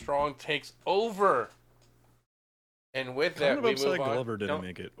comes in strong, takes over. And with Kind that, of we upset move on. Glover didn't Don't-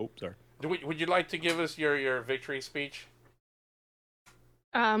 make it. Oh, sorry. Would you like to give us your victory speech?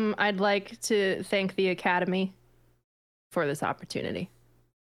 I'd like to thank the Academy for this opportunity.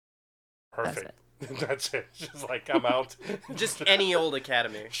 Perfect. That's it. She's like, I'm out. Just any old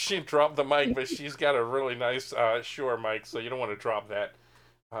academy. She dropped the mic, but she's got a really nice Shure mic, so you don't want to drop that.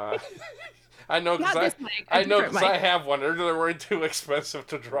 I know Not because this mic. I know different because I mic. have one. They're way too expensive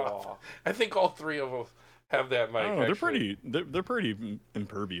to drop. I think all 3 of us have that mic. Oh, they're actually. they're pretty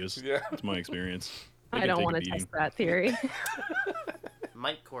impervious. Yeah. That's my experience. They I can don't take a want to beating. test that theory.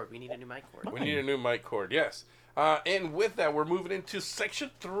 Mic cord. We need a new mic cord. We need a new mic cord. Yes. And with that, we're moving into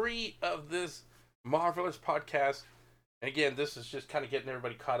section 3 of this marvelous podcast. And again, this is just kind of getting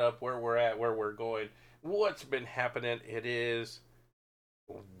everybody caught up where we're at, where we're going, what's been happening. It is,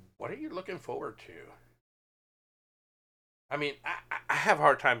 what are you looking forward to? I mean, I have a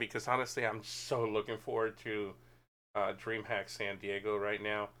hard time because honestly, I'm so looking forward to DreamHack San Diego right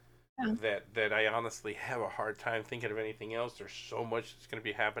now. Yeah. That I honestly have a hard time thinking of anything else. There's so much that's going to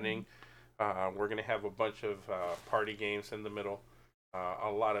be happening. We're going to have a bunch of party games in the middle. A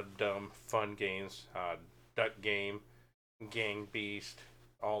lot of dumb, fun games. Duck Game, Gang Beast,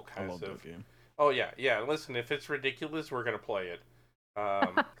 all I kinds love of... that game. Oh, yeah. Listen, if it's ridiculous, we're going to play it.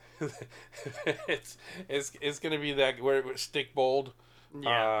 It's going to be that where it was stick bold.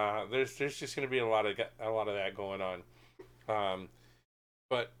 Yeah. There's just going to be a lot of that going on.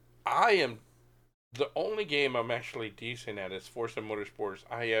 But I am the only game I'm actually decent at is Forza Motorsports.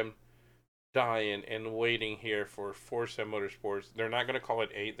 I am dying and waiting here for Forza Motorsports. They're not going to call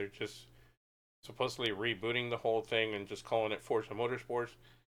it 8. They're just supposedly rebooting the whole thing and just calling it Forza Motorsports.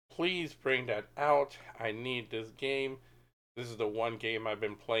 Please bring that out. I need this game. This is the one game I've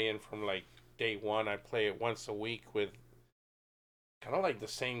been playing from like day one. I play it once a week with kind of like the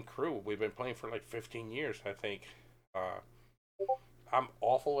same crew. We've been playing for like 15 years, I think. I'm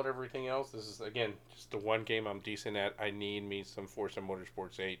awful at everything else. This is, again, just the one game I'm decent at. I need me some Forza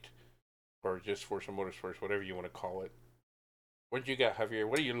Motorsports 8. Or just Forza Motorsports, whatever you want to call it. What you got, Javier?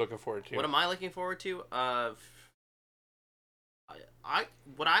 What are you looking forward to? What am I looking forward to?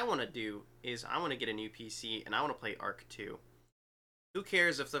 What I want to do is I want to get a new PC and I want to play Ark 2. Who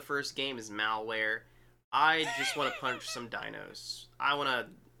cares if the first game is malware? I just want to punch some dinos. I want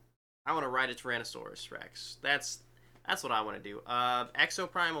to ride a Tyrannosaurus Rex. That's what I want to do.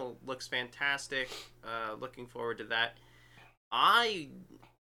 Exoprimal looks fantastic. Looking forward to that. I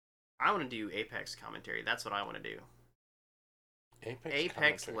I want to do Apex commentary. That's what I want to do.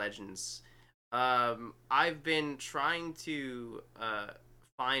 Apex commentary. Legends. I've been trying to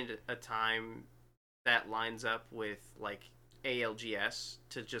find a time that lines up with like ALGS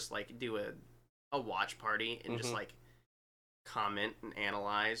to just like do a watch party and just like comment and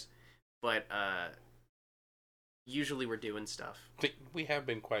analyze. But usually we're doing stuff. We have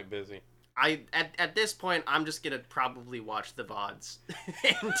been quite busy. At this point, I'm just gonna probably watch the VODs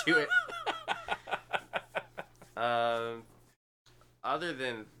and do it. Other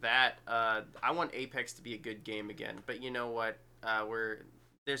than that, I want Apex to be a good game again. But you know what?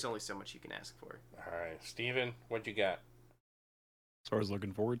 There's only so much you can ask for. All right, Steven, what you got? As far as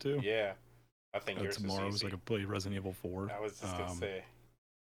looking forward to, Yeah, I think yours tomorrow is is easy. like a play Resident Evil 4. I was just gonna say.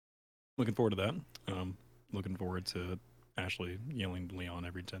 Looking forward to that. Looking forward to Ashley yelling Leon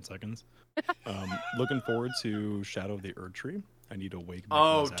every 10 seconds. Looking forward to Shadow of the Erdtree. I need to wake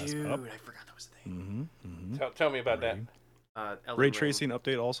Oh, Nicholas' ass dude, up. I forgot that was the thing. Tell me about that. Elden Ray Ring. tracing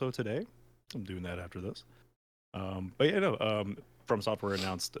update also today. I'm doing that after this. But yeah, no. From Software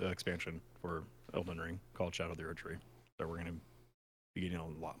announced expansion for Elden Ring called Shadow of the Erdtree. So we're gonna be getting a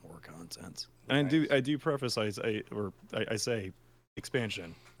lot more content. And I do preface I say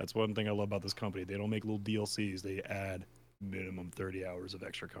expansion. That's one thing I love about this company. They don't make little DLCs. They add minimum 30 hours of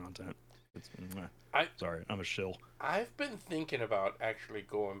extra content. Sorry, I'm a shill. I've been thinking about actually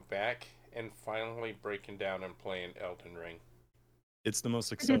going back and finally breaking down and playing Elden Ring. It's the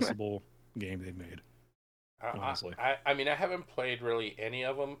most accessible game they've made. Honestly. I mean, I haven't played really any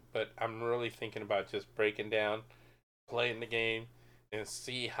of them, but I'm really thinking about just breaking down, playing the game, and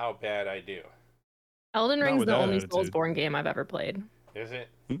see how bad I do. Elden Not Ring's with the that only attitude. Soulsborne game I've ever played. Is it?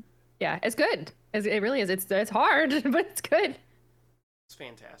 Yeah, it's good. It really is. It's hard, but it's good. It's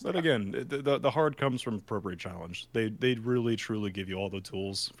fantastic. But again, the hard comes from appropriate challenge. They really truly give you all the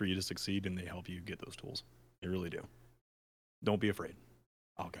tools for you to succeed, and they help you get those tools. They really do. Don't be afraid.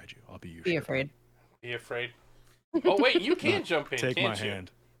 I'll guide you. I'll be your Be shepherd. afraid. Be afraid. Oh wait, you can jump in. Take can't my you?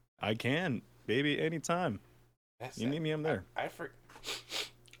 hand. I can, baby, anytime. That's You it. need me, I'm there. I'm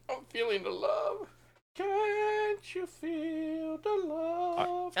feeling the love. Can't you feel the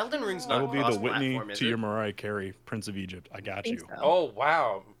love? Elden Ring's I not will be the Whitney cross-platform, is to your it? Mariah Carey, Prince of Egypt. I got you. So. Oh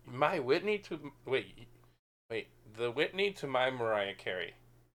wow, my Whitney to the Whitney to my Mariah Carey.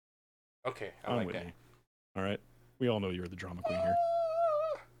 Okay, I I'm like Whitney. All right. We all know you're the drama queen here. that.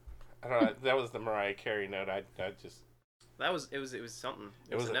 I don't know. That was the Mariah Carey note. I just It was something.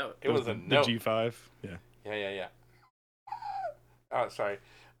 It was a note. It was a note. The G5. Yeah. Yeah. Oh, sorry.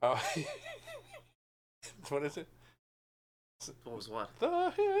 Oh, what is it? What was what?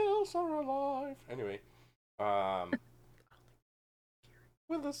 The hills are alive. Anyway,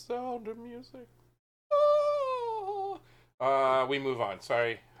 with the sound of music. We move on.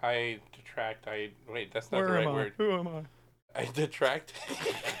 Sorry, I detract. Wait, that's not Where the right am I? word. Who am I? I detract.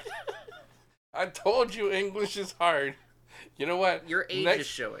 I told you English is hard. You know what? Your age is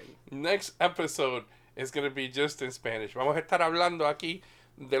showing. Next episode is going to be just in Spanish. Vamos a estar hablando aquí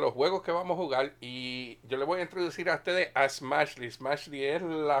de los juegos que vamos a jugar y yo le voy a introducir a ustedes a Smashley. Smashley es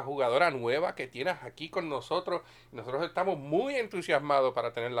la jugadora nueva que tienes aquí con nosotros y nosotros estamos muy entusiasmados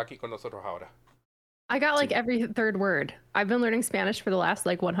para tenerla aquí con nosotros ahora. I got like every third word. I've been learning Spanish for the last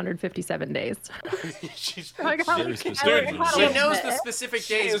like 157 days. She's, I got Very like, specific. I learned how to She live knows it. the specific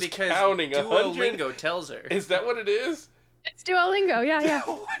She days is because counting 100. Duolingo tells her. Is that what it is? It's Duolingo. Yeah.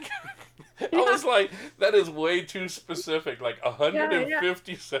 Oh my God. I was like, that is way too specific. Like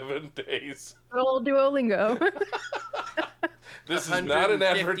 157 days. Good old Duolingo. This is not an 157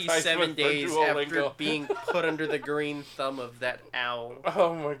 advertisement for days after Duolingo. being put under the green thumb of that owl.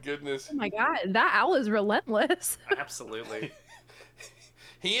 Oh my goodness. Oh my god, that owl is relentless. Absolutely.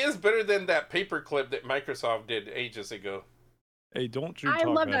 He is better than that paperclip that Microsoft did ages ago. Hey, don't you I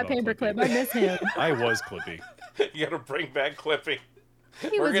talk love bad that about paperclip. Clippy. I miss him. I was Clippy. You gotta bring back Clippy.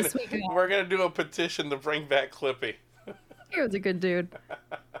 He We're was gonna a sweet guy. we're gonna do a petition to bring back Clippy. He was a good dude.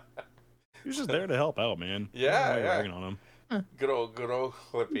 He was just there to help out, man. Yeah, Why are you yeah. ragging on him. Good old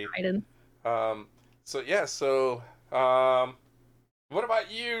Clippy. Raiden. So what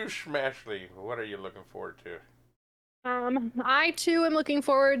about you, Smashley? What are you looking forward to? I too am looking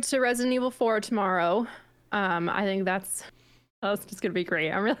forward to Resident Evil 4 tomorrow. I think that's just gonna be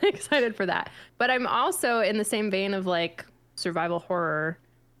great. I'm really excited for that. But I'm also in the same vein of like survival horror.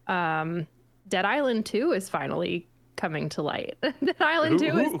 Dead Island 2 is finally coming to light. Dead Island 2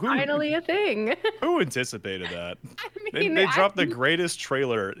 is who- finally a thing. Who anticipated that? I They, mean, they dropped the greatest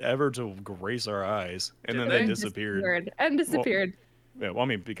trailer ever to grace our eyes, and Did then they? they disappeared. And disappeared. Yeah, well, I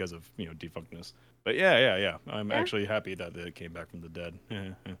mean, because of defunctness. But yeah. I'm actually happy that it came back from the dead.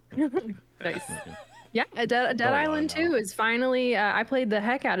 Nice. Yeah, Dead Island 2 is finally. I played the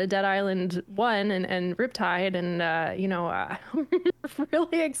heck out of Dead Island 1 and Riptide, and I'm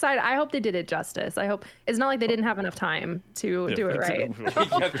really excited. I hope they did it justice. I hope it's not like they didn't have enough time to do it right.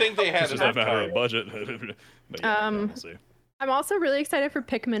 I think they had It's just enough a matter time. of budget. But yeah, we'll see. I'm also really excited for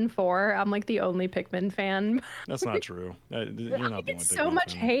Pikmin 4. I'm like the only Pikmin fan. That's not true. You're not the I only get so Pikmin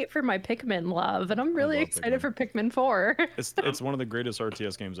much fan. hate for my Pikmin love, and I'm really love excited Pikmin. for Pikmin 4. It's one of the greatest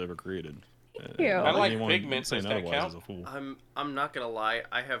RTS games ever created. you. I like anyone Pigment, saying does that otherwise count? is a fool. I'm not gonna lie.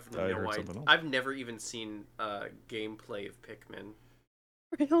 I have I no heard idea. something else. I've never even seen gameplay of Pikmin.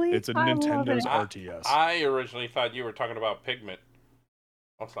 Really? It's a I love Nintendo's it. RTS. I originally thought you were talking about Pigment.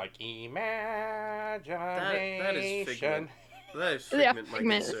 I was like, imagination. That is Figment. That is Yeah, Figment, my good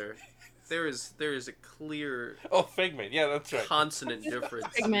Figment. sir. There is a clear Oh, Figment. Yeah, that's right. consonant difference.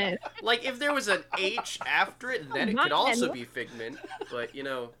 Figment. Like if there was an H after it, then it could also be Figment. But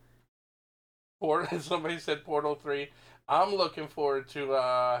Somebody said Portal 3. I'm looking forward to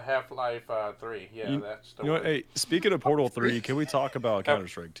Half-Life 3. Yeah, that's the You know what? one. Hey, speaking of Portal 3, can we talk about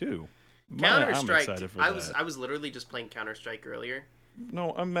Counter-Strike 2? Man, I'm Counter-Strike. excited for I that. was literally just playing Counter-Strike earlier.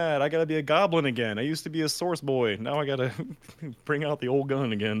 No, I'm mad. I gotta be a goblin again. I used to be a source boy. Now I gotta bring out the old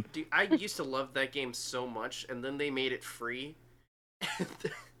gun again. Dude, I used to love that game so much, and then they made it free.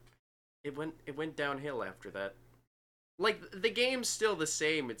 It went downhill after that. Like the game's still the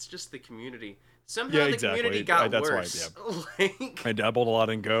same. It's just the community. Somehow Yeah, the exactly. community got That's why, worse. Like, I dabbled a lot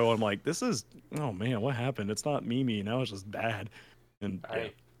in Go. I'm like, this is, oh man, what happened? It's not Mimi. Now it's just bad. And yeah.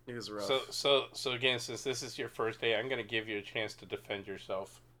 Alright. it was rough. So again, since this is your first day, I'm going to give you a chance to defend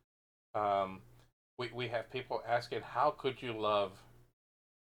yourself. We have people asking, how could you love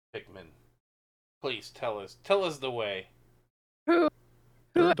Pikmin? Please tell us the way. Who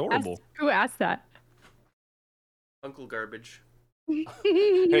They're adorable. Who asked that? Uncle Garbage.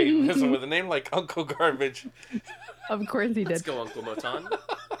 Hey, listen, with a name like Uncle Garbage, Of course he Let's did. go, Uncle Motan.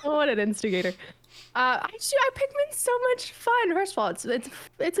 What an instigator. Pikmin's so much fun. First of all,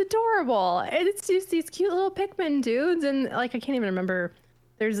 it's adorable. It's just these cute little Pikmin dudes, and like I can't even remember.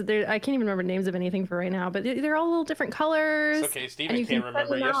 I can't even remember names of anything for right now, but they're all little different colors. it's okay. and Steven you can't can remember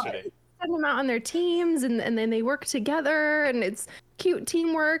send them out- yesterday. Send them out on their teams, and then they work together, and it's cute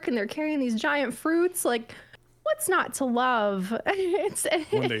teamwork, and they're carrying these giant fruits. Like, what's not to love? It's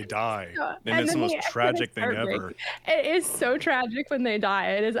When they die. so- And it's the then most it's tragic thing heartbreaking. ever. It is so tragic when they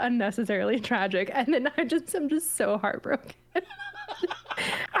die. It is unnecessarily tragic, and then I'm just so heartbroken.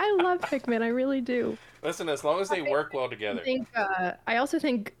 I love Pikmin, I really do. Listen, as long as they work well together. I also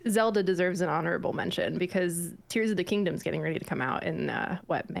think Zelda deserves an honorable mention because Tears of the Kingdom's getting ready to come out in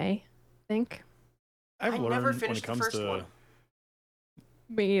May, I think. I've I learned never when finished it the comes first to one.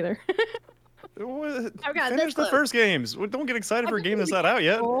 Me either. I've got finish this the close. first games. Don't get excited for a game that's not out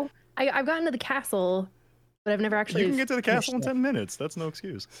yet. I've gotten to the castle, but I've never actually. You can get to the castle in finished 10 minutes. That's no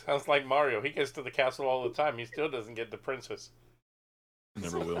excuse. Sounds like Mario. He gets to the castle all the time. He still doesn't get the princess.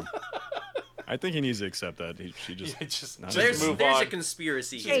 Never will. I think he needs to accept that. She just Yeah, just Not There's move there's on. a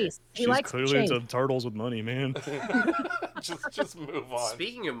conspiracy it. here. Chase. He she's likes clearly chase. into turtles with money, man. just move on.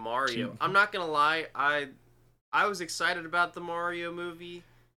 Speaking of Mario, She- I'm not gonna lie. I was excited about the Mario movie,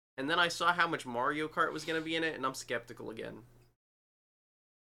 and then I saw how much Mario Kart was gonna be in it, and I'm skeptical again.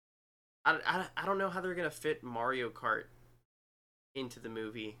 I don't know how they're gonna fit Mario Kart into the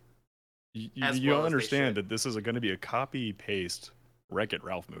movie. You As well as they understand should. that this is going to be a copy paste Wreck-It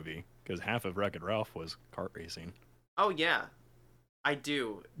Ralph movie because half of Wreck-It Ralph was kart racing. Oh yeah, I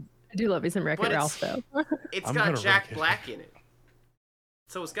do. I do love me some Wreck-It But Ralph, it's- though. It's I'm got gonna Jack wreck it. Black in it,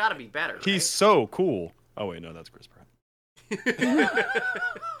 so it's got to be better. He's so cool. Oh wait, no, that's Chris Pratt.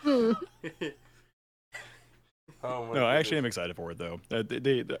 Hmm. Oh, my No, I actually am goodness. excited for it though.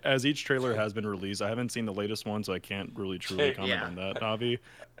 As each trailer has been released, I haven't seen the latest one, so I can't really truly comment Yeah. on that. Navi,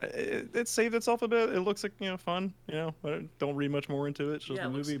 it saved itself a bit. It looks like fun. Don't read much more into it. It's just Yeah, a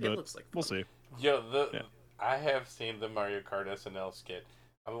it looks- movie, it but looks like we'll fun. see. Yo, Yeah. I have seen the Mario Kart SNL skit.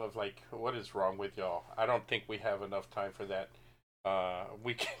 I love like, what is wrong with y'all? I don't think we have enough time for that.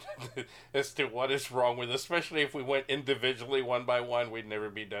 We can as to what is wrong with, especially if we went individually one by one, we'd never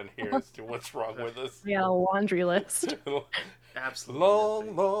be done here as to what's wrong with us. We got a laundry list. Absolutely. long,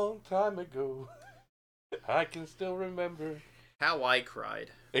 nothing. long time ago, I can still remember How I cried.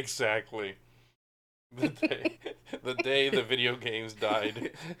 exactly the day the video games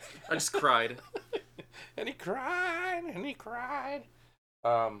died. I just cried. And he cried, and he cried.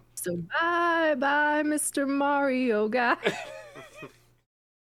 So bye bye, Mr. Mario guy.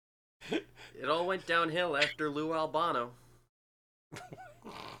 It all went downhill after Lou Albano.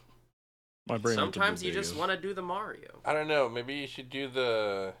 My brain. went to Sometimes you video. just want to do the Mario. I don't know. Maybe you should do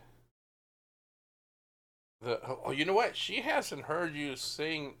the. Oh, you know what? She hasn't heard you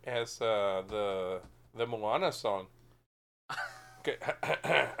sing as the Moana song. Okay.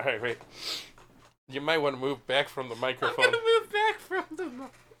 All right, wait. You might want to move back from the I'm microphone. gonna move back from the.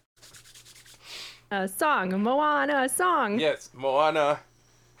 A song, Moana, a song. Yes, Moana.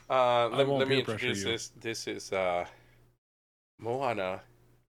 Let won't me peer pressure introduce you. this. This is Moana,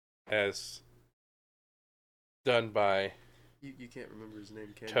 as done by You can't remember his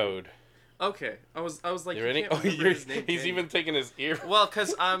name, can you? Toad. Okay, I was like, You you ready? can't Oh, remember his name. he's can even you? taking his ear. Well,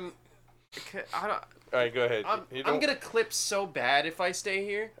 cause I don't. All right, go ahead. I'm gonna clip so bad if I stay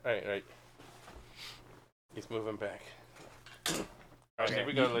here. All right. He's moving back. All right, Okay. here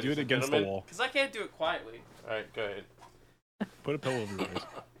we go, ladies Do it and against the gentlemen. wall. Cause I can't do it quietly. All right, go ahead. Put a pillow over your face.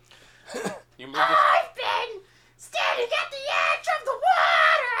 You move this. I've been standing at the edge of the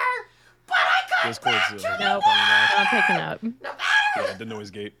water, but I Discord's Nope. turning off. Not picking up. no matter. Yeah, the noise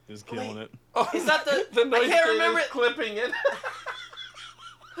gate is killing it. Oh, Is that the- the noise I can't gate remember is it. clipping it?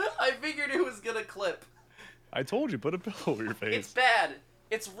 I figured it was gonna clip. I told you, put a pillow over your face. It's bad.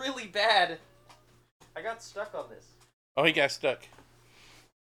 It's really bad. I got stuck on this. Oh, he got stuck.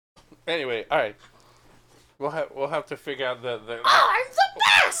 Anyway, all right. We'll have to figure out the. I'm the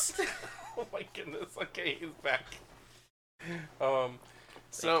best. Oh my goodness. Okay, he's back. So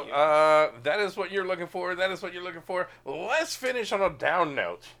Thank you. that is what you're looking for. That is what you're looking for. Let's finish on a down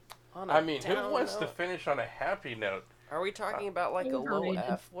note. I mean, who wants to finish on a happy note? Are we talking about like a low Overrated.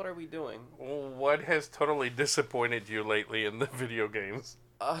 F? What are we doing? What has totally disappointed you lately in the video games?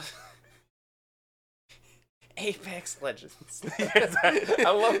 Apex Legends.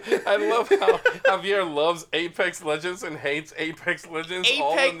 I love how Javier loves Apex Legends and hates Apex Legends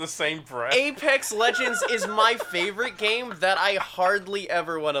all Apex- in the same breath. Apex Legends is my favorite game that I hardly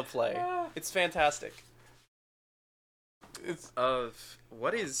ever want to play. It's fantastic. It's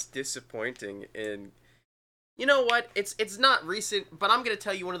What is disappointing in... You know what? It's not recent, but I'm going to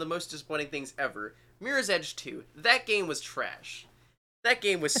tell you one of the most disappointing things ever. Mirror's Edge 2. That game was trash. That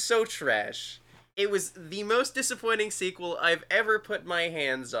game was so trash. It was the most disappointing sequel I've ever put my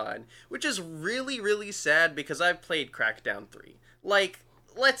hands on, which is really, really sad because I've played Crackdown 3. Like,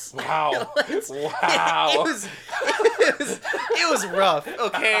 let's... Wow. let's- Wow. It was rough,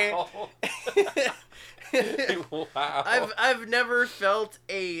 okay? Wow. I've never felt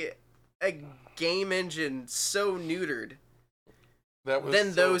a game engine so neutered That was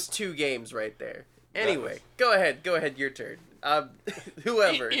than so- those two games right there. Anyway, go ahead, your turn.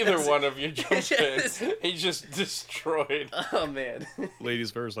 Whoever. Either one of you jumped in. Yes. He just destroyed. Oh man. Ladies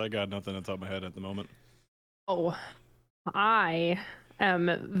first, I got nothing on top of my head at the moment. Oh, I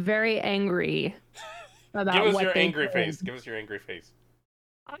am very angry about Give us what your they angry did. face. Give us your angry face.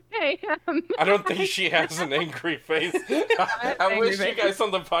 Okay. I don't think she has an angry face. I angry wish you face. guys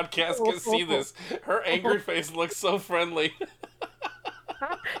on the podcast could see this. Her angry face looks so friendly.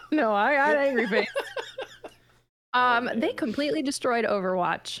 No, I got an angry face. man. They completely destroyed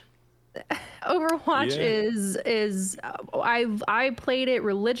Overwatch. Overwatch Yeah. is I played it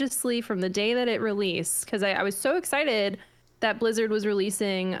religiously from the day that it released because I was so excited that Blizzard was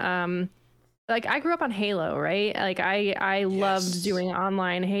releasing. Like I grew up on Halo, right? Like I Yes. loved doing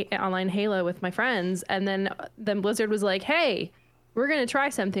online Halo with my friends, and then Blizzard was like, "Hey, we're gonna try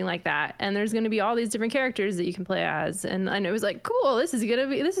something like that, and there's gonna be all these different characters that you can play as," and it was like, "Cool, this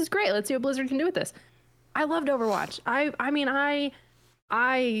is great. Let's see what Blizzard can do with this." I loved Overwatch.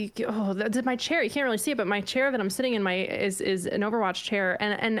 My chair, you can't really see it, but my chair that I'm sitting in is an Overwatch chair,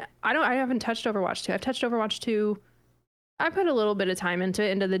 and I haven't touched Overwatch 2. I've touched Overwatch 2. I put a little bit of time into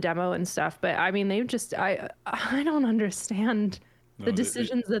the demo and stuff, but I mean I don't understand No, the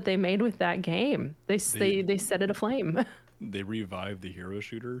decisions that they made with that game. They set it aflame. They revived the hero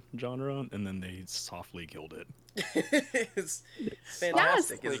shooter genre, and then they softly killed it. It's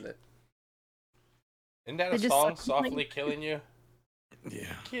fantastic, Yes. isn't it? Isn't that They a just song? suck- Softly killing you?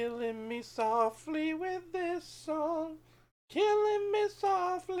 Yeah. Killing me softly with this song. Killing me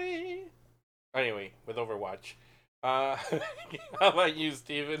softly. Anyway, with Overwatch. How about you,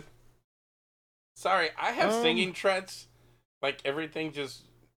 Steven? Sorry, I have singing threats. Like everything just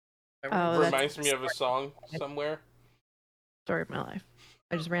Oh, reminds me of a song somewhere. Story of my life.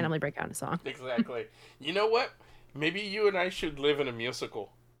 I just randomly break out in a song. Exactly. You know what? Maybe you and I should live in a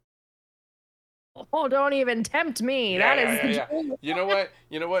musical. Oh, don't even tempt me. Yeah, That is yeah, the You know what?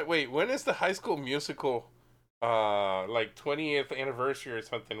 You know what? Wait, when is the High School Musical like 20th anniversary or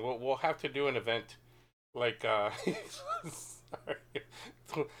something? We'll have to do an event like sorry.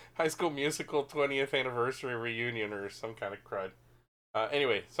 High School Musical 20th anniversary reunion or some kind of crud.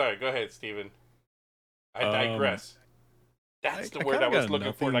 Anyway, sorry. Go ahead, Steven. I Um, digress. That's the I word I kinda was got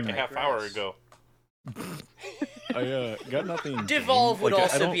looking for like a nothing- half hour Digress. ago. I got nothing. Devolve would Like, I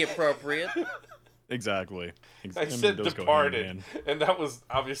also don't- be appropriate. Exactly. I said those go hand in departed, hand. and that was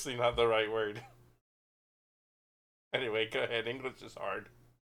obviously not the right word. Anyway, go ahead. English is hard.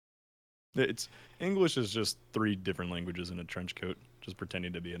 It's English is just 3 different languages in a trench coat, just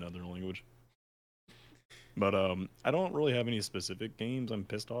pretending to be another language. But I don't really have any specific games I'm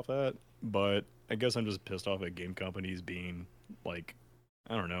pissed off at, but I guess I'm just pissed off at game companies being like,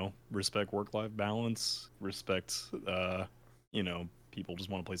 I don't know, respect work-life balance, respect people just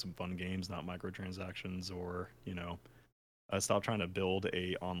want to play some fun games, not microtransactions, or stop trying to build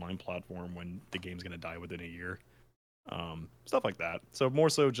a online platform when the game's gonna die within a year. Stuff like that. So more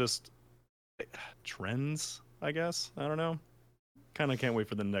so just trends, I guess. I don't know. Kind of can't wait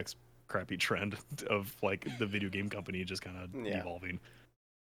for the next crappy trend of like the video game company just kind of Yeah. evolving.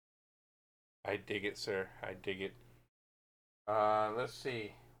 I dig it, sir. I dig it. Let's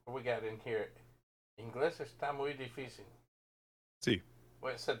see. What we got in here? Inglés está muy difícil. Sí.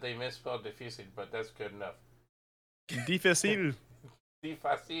 Well, it said they misspelled difícil, but that's good enough. Difícil.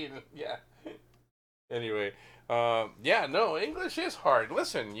 Difícil, yeah. Anyway, yeah, no, English is hard.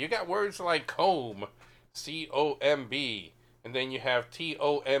 Listen, you got words like comb, C-O-M-B, and then you have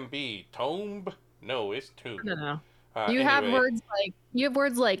T-O-M-B. Tomb? No, it's tomb. No. You have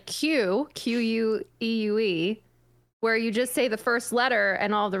words like Q, Q-U-E-U-E, where you just say the first letter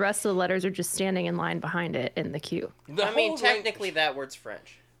and all the rest of the letters are just standing in line behind it in the Q. I mean, technically that word's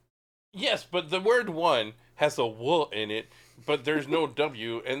French. Yes, but the word one has a W in it, but there's no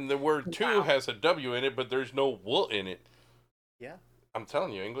W, and the word two has a W in it, but there's no W in it. Yeah. I'm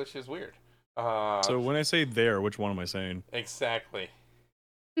telling you, English is weird. So when I say there, which one am I saying? Exactly.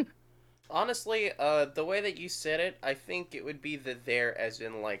 Honestly, the way that you said it, I think it would be the there as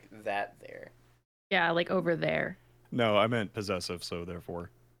in like that there. Yeah, like over there. No, I meant possessive, so therefore.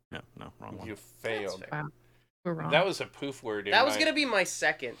 Yeah, no, wrong one. You failed. fair. Wow. We're wrong. That was a poof word. That was gonna be my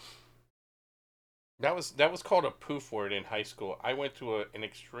second. That was called a poof word in high school. I went to an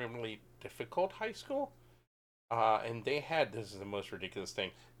extremely difficult high school, and they had, this is the most ridiculous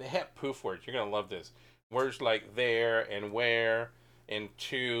thing, they had poof words. You're gonna love this. Words like there and where and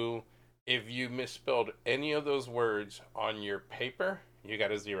to. If you misspelled any of those words on your paper, you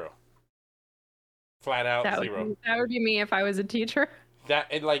got a 0. Flat out that 0. that would be me if I was a teacher. That,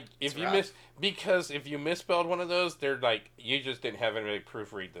 and like if It's you rough. because if you misspelled one of those, they're like, you just didn't have anybody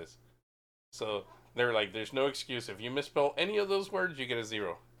proofread this. So they're like, there's no excuse. If you misspell any of those words, you get a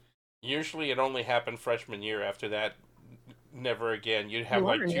 0. Usually it only happened freshman year. After that, never again. You'd have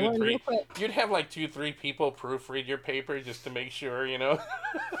like you'd have like 2-3 people proofread your paper just to make sure,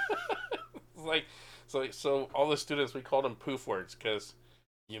 It's like, so all the students, we called them poof words because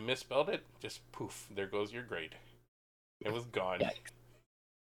you misspelled it, just poof, there goes your grade. It was gone.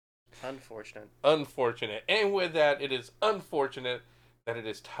 Unfortunate. Unfortunate. And with that, it is unfortunate that it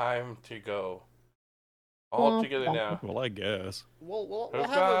is time to go. All together now. Well, I guess. We'll have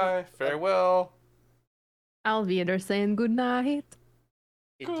Goodbye. Farewell. Auf Wiedersehen, good night.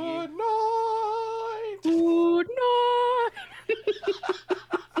 a Good night. Good night.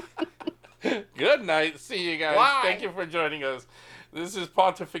 Good night. See you guys. Why? Thank you for joining us. This is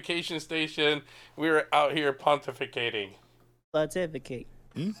Pontification Station. We're out here pontificating. Pontificate.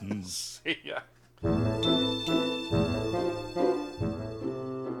 Mm-hmm. See ya.